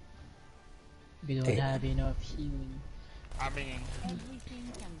god. We don't have enough healing. I mean,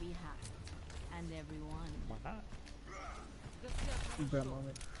 Everything can be hacked. And everyone. why not? Bruh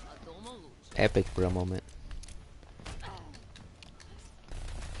moment. Epic bro moment.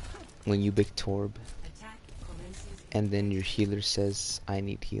 When you big Torb and then your healer says I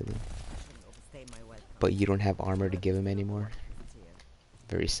need healing, but you don't have armor to give him anymore.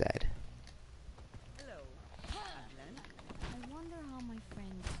 Very sad. I wonder how my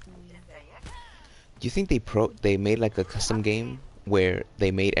friend is doing. Do you think they made like a custom game where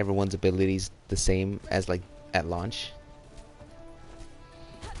they made everyone's abilities the same as like at launch?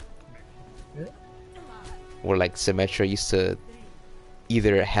 Where like Symmetra used to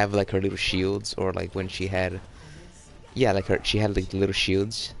either have like her little shields or like when she had she had like little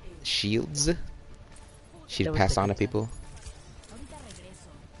shields she'd That was pass the on to good people.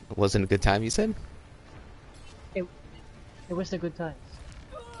 It wasn't a good time, you said? It was the good times.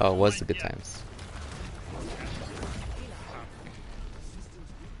 Oh, it was the good times.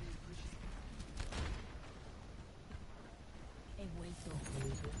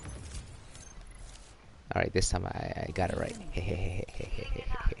 Alright, this time I got it right.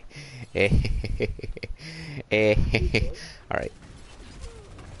 Alright.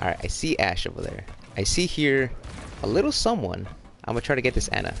 Alright, I see Ashe over there. I see here a little someone. I'm gonna try to get this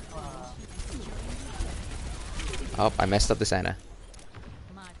Ana. Oh, I messed up this Ana.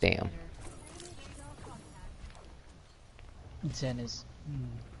 Damn. Zen is. I'm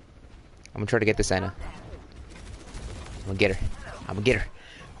gonna try to get this Ana. I'm gonna get her. I'm gonna get her.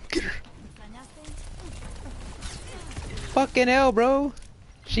 Get her. Fucking hell, bro.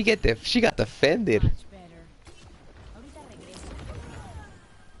 She got defended. Much better.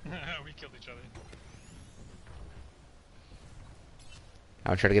 We killed each other.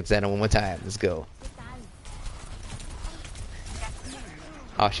 I'm gonna try to get Xana one more time. Let's go.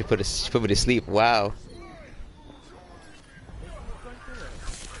 Oh, she put me to sleep. Wow.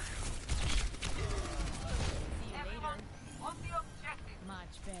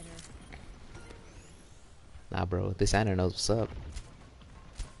 Much better. Nah, bro. This Anna knows what's up.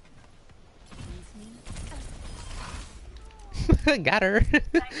 Got her.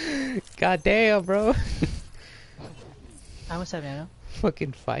 God damn, bro. I almost have nano.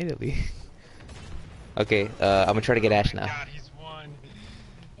 Fucking finally. Okay, I'm gonna try to get Ash now. God, he's one.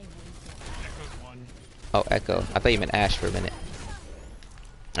 Echo's one. Oh, Echo. I thought you meant Ash for a minute.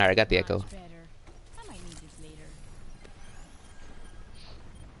 Alright, I got the Echo. Much better. I might need this later.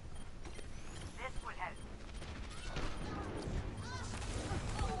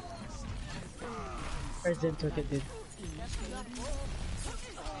 President took it, dude.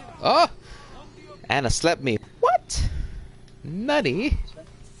 Oh! Anna slept me. What? Nutty.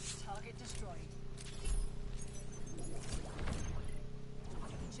 Target destroyed.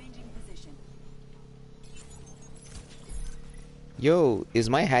 Changing position. Yo, is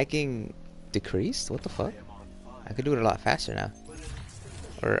my hacking decreased? What the fuck? I could do it a lot faster now.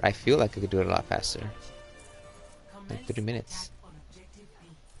 Or I feel like I could do it a lot faster. Like 30 minutes.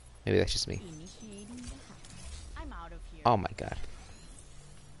 Maybe that's just me. Initiating the hack. I'm out of here. Oh my god.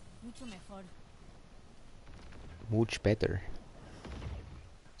 Mucho mejor. Much better.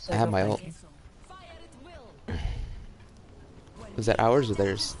 So I have go my for ult. it. Fire at will. Was that ours or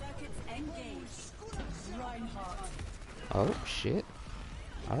theirs? Circuits engaged. Reinhardt. Oh shit.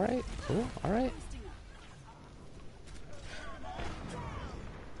 Alright, cool, alright.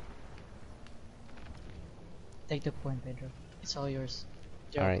 Take the point, Pedro. It's all yours.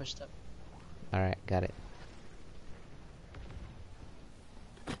 You're Alright. pushed up. Alright, got it.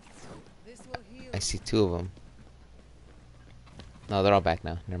 This will heal. I see two of them. No, they're all back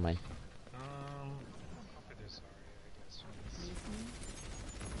now. Never mind. Hopefully they're sorry, I guess.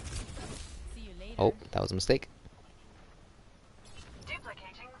 See you later. Oh, that was a mistake.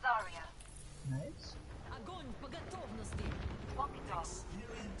 Duplicating Zarya. Nice. Огонь по готовности.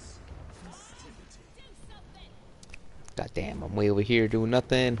 God damn, I'm way over here doing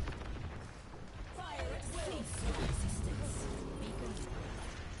nothing. Fire at will. Resistance. Beacon.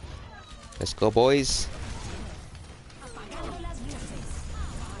 Let's go, boys. Apagando las luces.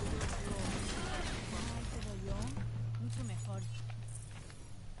 Pero yo, mucho mejor.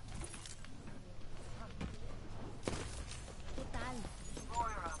 ¿Qué tal?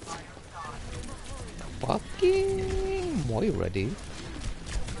 Fucking Moira, dude.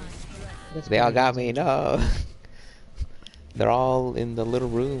 That's They all pretty got good. me, no. They're all in the little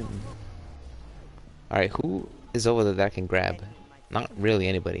room. Alright, who is over there that I can grab? Not really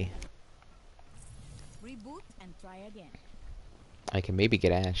anybody. Reboot and try again. I can maybe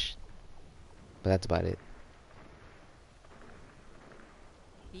get Ash. But that's about it.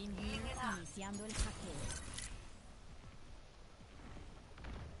 Team here iniciando el hackeo.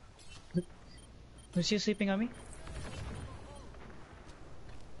 Who's he sleeping on me?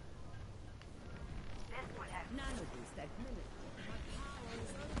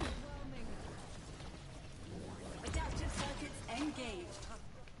 Adaptive circuits engaged.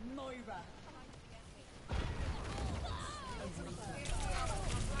 Moira.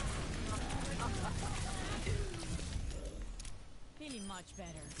 Feeling much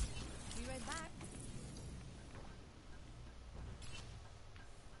better. Be right back.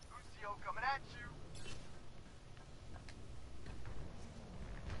 Lucio coming at you.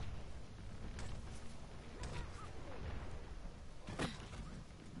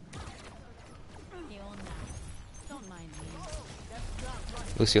 ¿Qué onda? Don't mind me.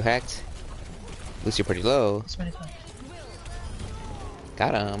 Lucio hacked. Lucio pretty low. This one is fine.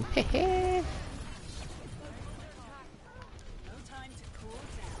 Got him. Hehe. No time to cool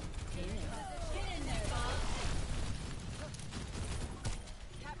down. Get in there, dog.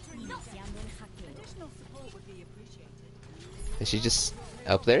 Iniciando el hackeo. Additional support would be appreciated. Is she just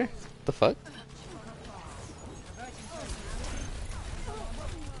up there? What the fuck?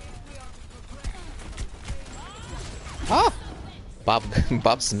 Ah!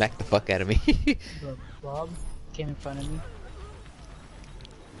 Bob smacked the fuck out of me. Bro, Bob came in front of me.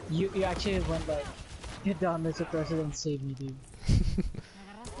 You actually went like, hit down Mr. President and saved me, dude.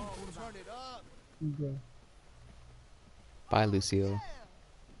 Agarraste en curva. Bro. Bye, Lucio.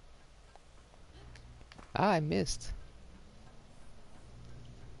 Ah, I missed.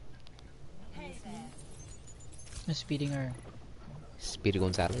 I'm speeding her. Speedy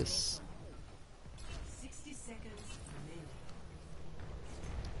Gonzalez. 60 seconds remaining.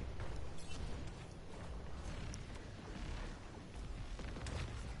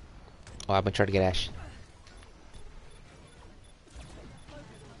 Oh, I'm gonna try to get Ash.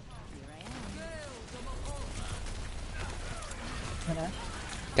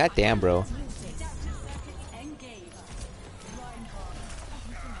 God damn, bro.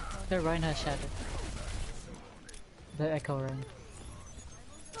 The Rhine has shattered. The Echo Rhine.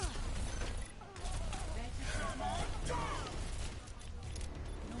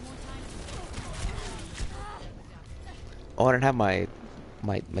 Oh, I don't have my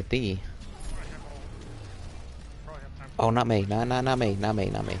thingy. Probably have time. Oh, not me. Not me.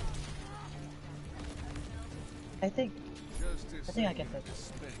 I think I can take it.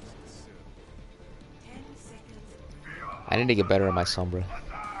 I need to get better at my Sombra.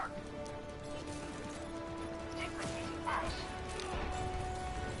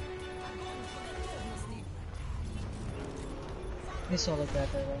 He's solo better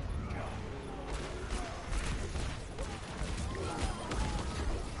though.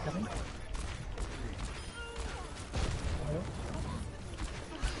 Coming? Hello?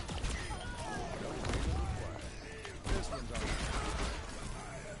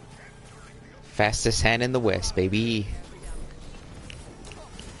 Fastest hand in the West, baby.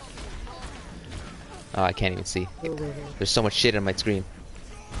 Oh, I can't even see. Wait. There's so much shit on my screen.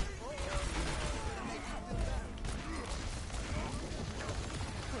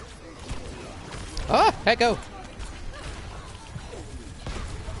 Ah, Echo!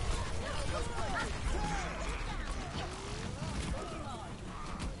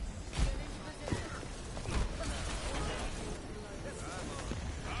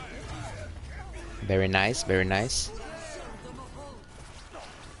 Very nice, very nice.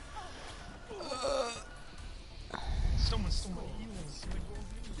 Someone stole my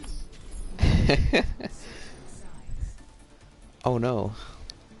healers. Oh no.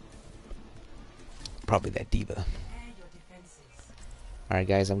 Probably that diva. Alright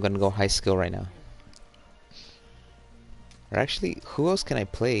guys, I'm gonna go high skill right now. Or actually, who else can I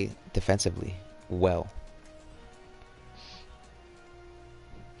play defensively well?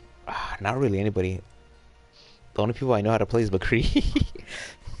 Not really anybody. The only people I know how to play is McCree.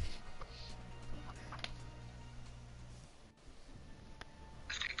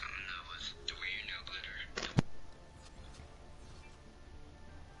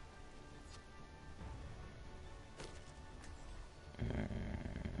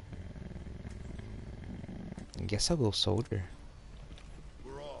 Guess I'll go soldier.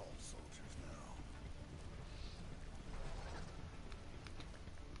 We're all soldiers now.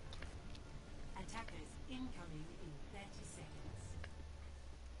 Attackers incoming in 30 seconds.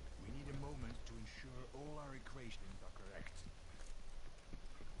 We need a moment to ensure all our equations are correct.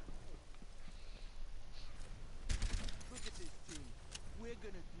 Look at this team. We're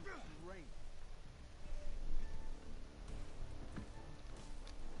gonna do great.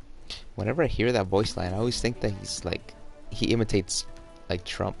 Whenever I hear that voice line, I always think that he's like, he imitates like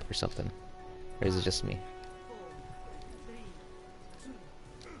Trump or something. Or is it just me? 4, 3,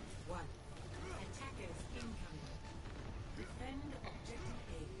 2, 1. Attackers incoming. Defend objective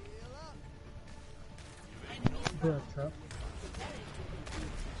A. Yeah, Trump.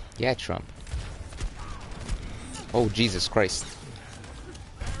 Yeah, Trump. Oh, Jesus Christ.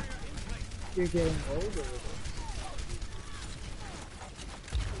 You're getting older.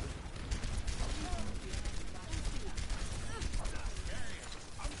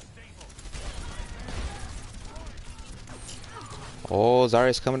 Oh,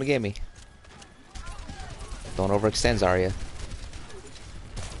 Zarya's coming to get me. Don't overextend, Zarya.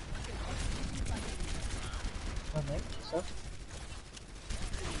 Oh, Nick, what's up?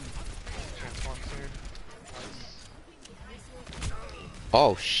 Transform here.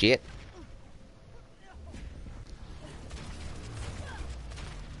 Oh, shit.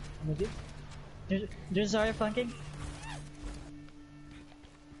 Maybe? There's Zarya flanking?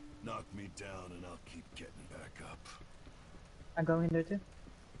 Knock me down and I'll keep getting back up. I'm going in there too.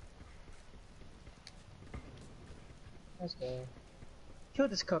 Let's go. Kill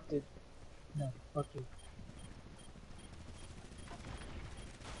this cup, dude. No, fuck you.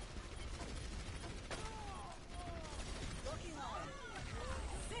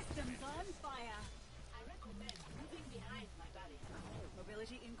 Systems on fire. I recommend moving behind my body.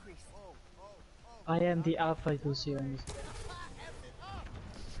 Mobility increase. I am the alpha Lucio in this.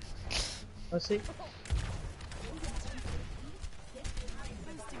 Let's see.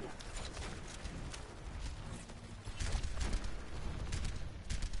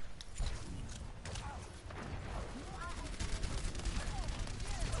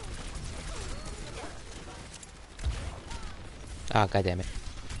 Ah, god damn it.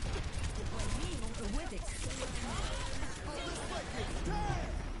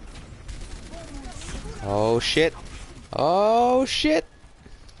 Oh shit. Oh shit.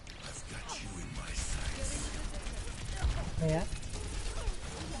 Yeah.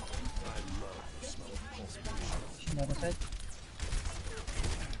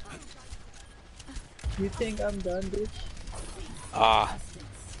 You think I'm done, bitch? Ah,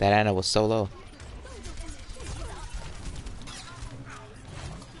 that Ana was so low.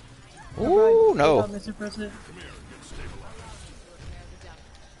 Ooh, no. Mr. President.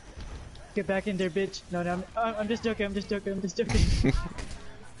 Get back in there, bitch. No, no, I'm just joking. I'm just joking. I'm just joking.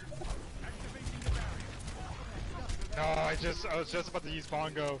 No, I was just about to use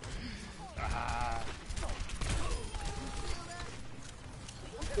Bongo. Ah.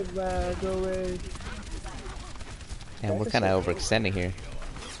 Goodbye, go away. And we're kind of overextending here.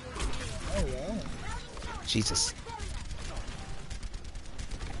 Oh yeah. Jesus.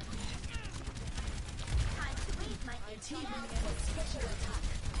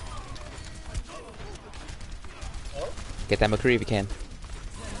 Get that McCree if you can.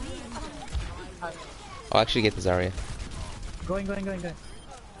 I'll actually get the Zarya. Going.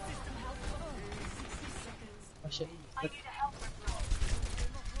 Oh shit. Look.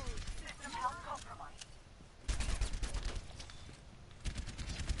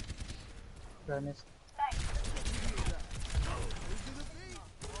 Promise.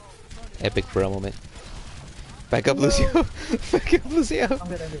 Epic bro moment. Back up, Lucio. Back up, Lucio. I'm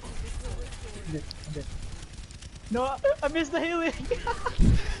good. I'm good. No, I missed the healing.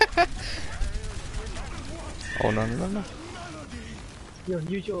 Oh no. Yun,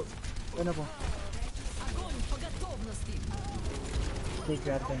 usual. Ano po? They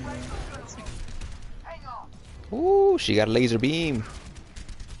grabbed them. Ooh, she got a laser beam.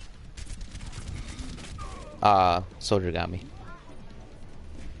 Soldier got me.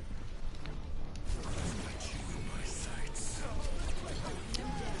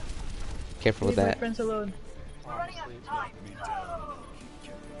 Careful with Leave my that. friends alone.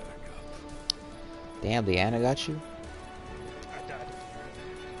 Damn, the Ana got you. I died.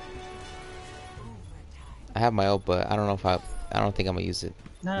 I have my ult, but I don't know if I don't think I'm gonna use it.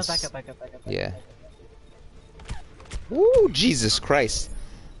 No, This- back up. Yeah. Woo, Jesus Christ.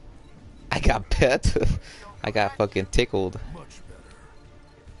 I got pet. I got fucking tickled.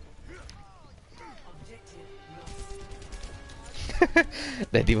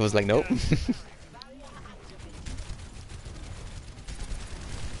 That diva was like, nope.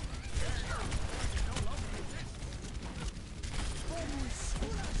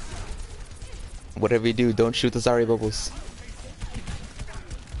 Whatever you do, don't shoot the Zarya bubbles.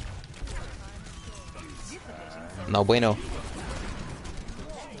 No bueno.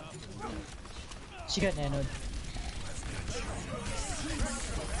 She got nanoed.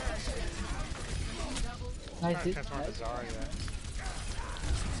 Nice, dude. Transform to Zarya.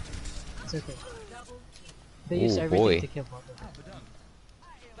 It's okay. They use Oh, everything boy. to kill both of them.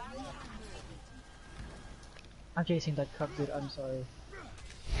 I'm chasing that cup, dude. I'm sorry.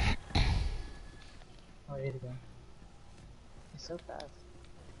 Oh, here we go. He's so fast.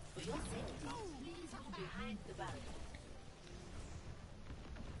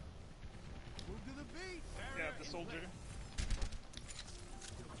 Yeah, the soldier.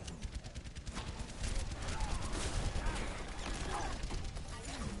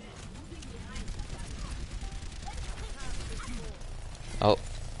 Oh,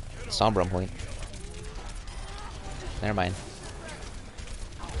 Sombra point. Never mind.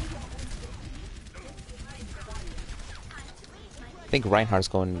 I think Reinhardt's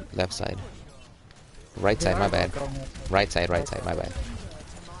going left side. Right They side, my are bad. going left side. Right side, my bad.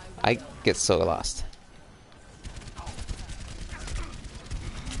 I get so lost.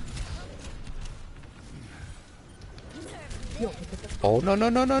 Oh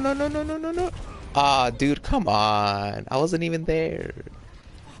no. Ah, dude, come on. I wasn't even there.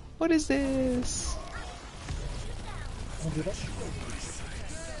 What is this? Wanna do that?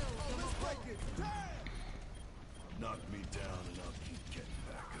 Knock me down and I'll keep getting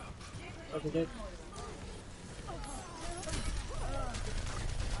back up. Okay, good.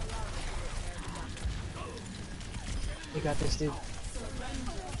 We got this, dude.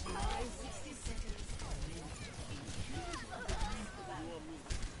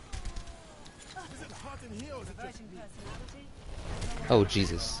 Oh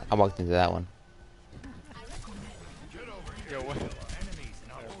Jesus, I walked into that one. Yo, what?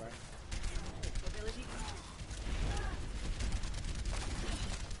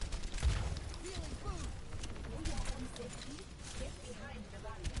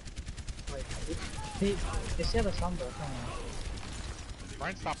 Wait, they still have a Sombra. Come on.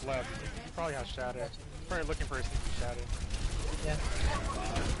 Ryan stopped left. He probably has Shadow. He's probably looking for his Shadow. Yeah.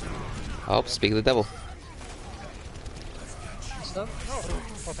 Oh, speak of the devil. Stuff?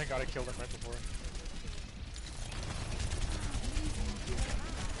 Oh, thank God I killed him right before.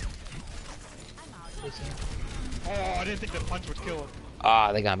 Oh, I didn't think that punch would kill him.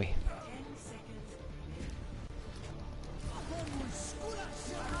 Ah, they got me.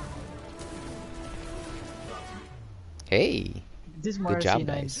 Hey. This Good Mara job, C9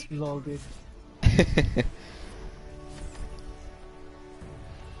 guys. lol, dude.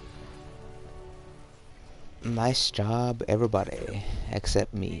 Nice job, everybody,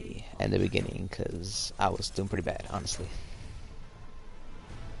 except me in the beginning, because I was doing pretty bad, honestly.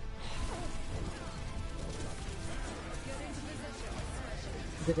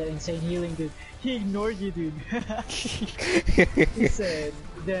 Did that insane healing, dude. He ignored you, dude. He said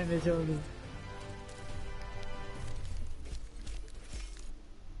damage only.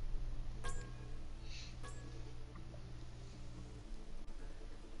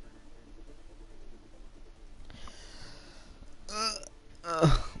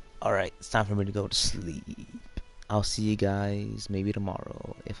 Alright, it's time for me to go to sleep. I'll see you guys maybe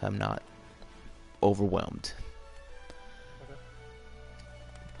tomorrow if I'm not overwhelmed.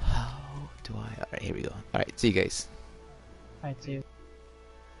 How do I? Alright, here we go. Alright, see you guys. I too.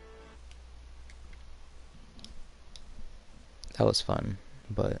 That was fun,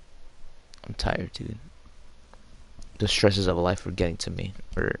 but I'm tired, dude. The stresses of life are getting to me.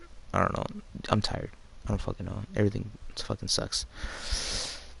 Or, I don't know. I'm tired. I don't fucking know. Everything fucking sucks.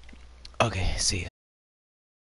 Okay, see ya.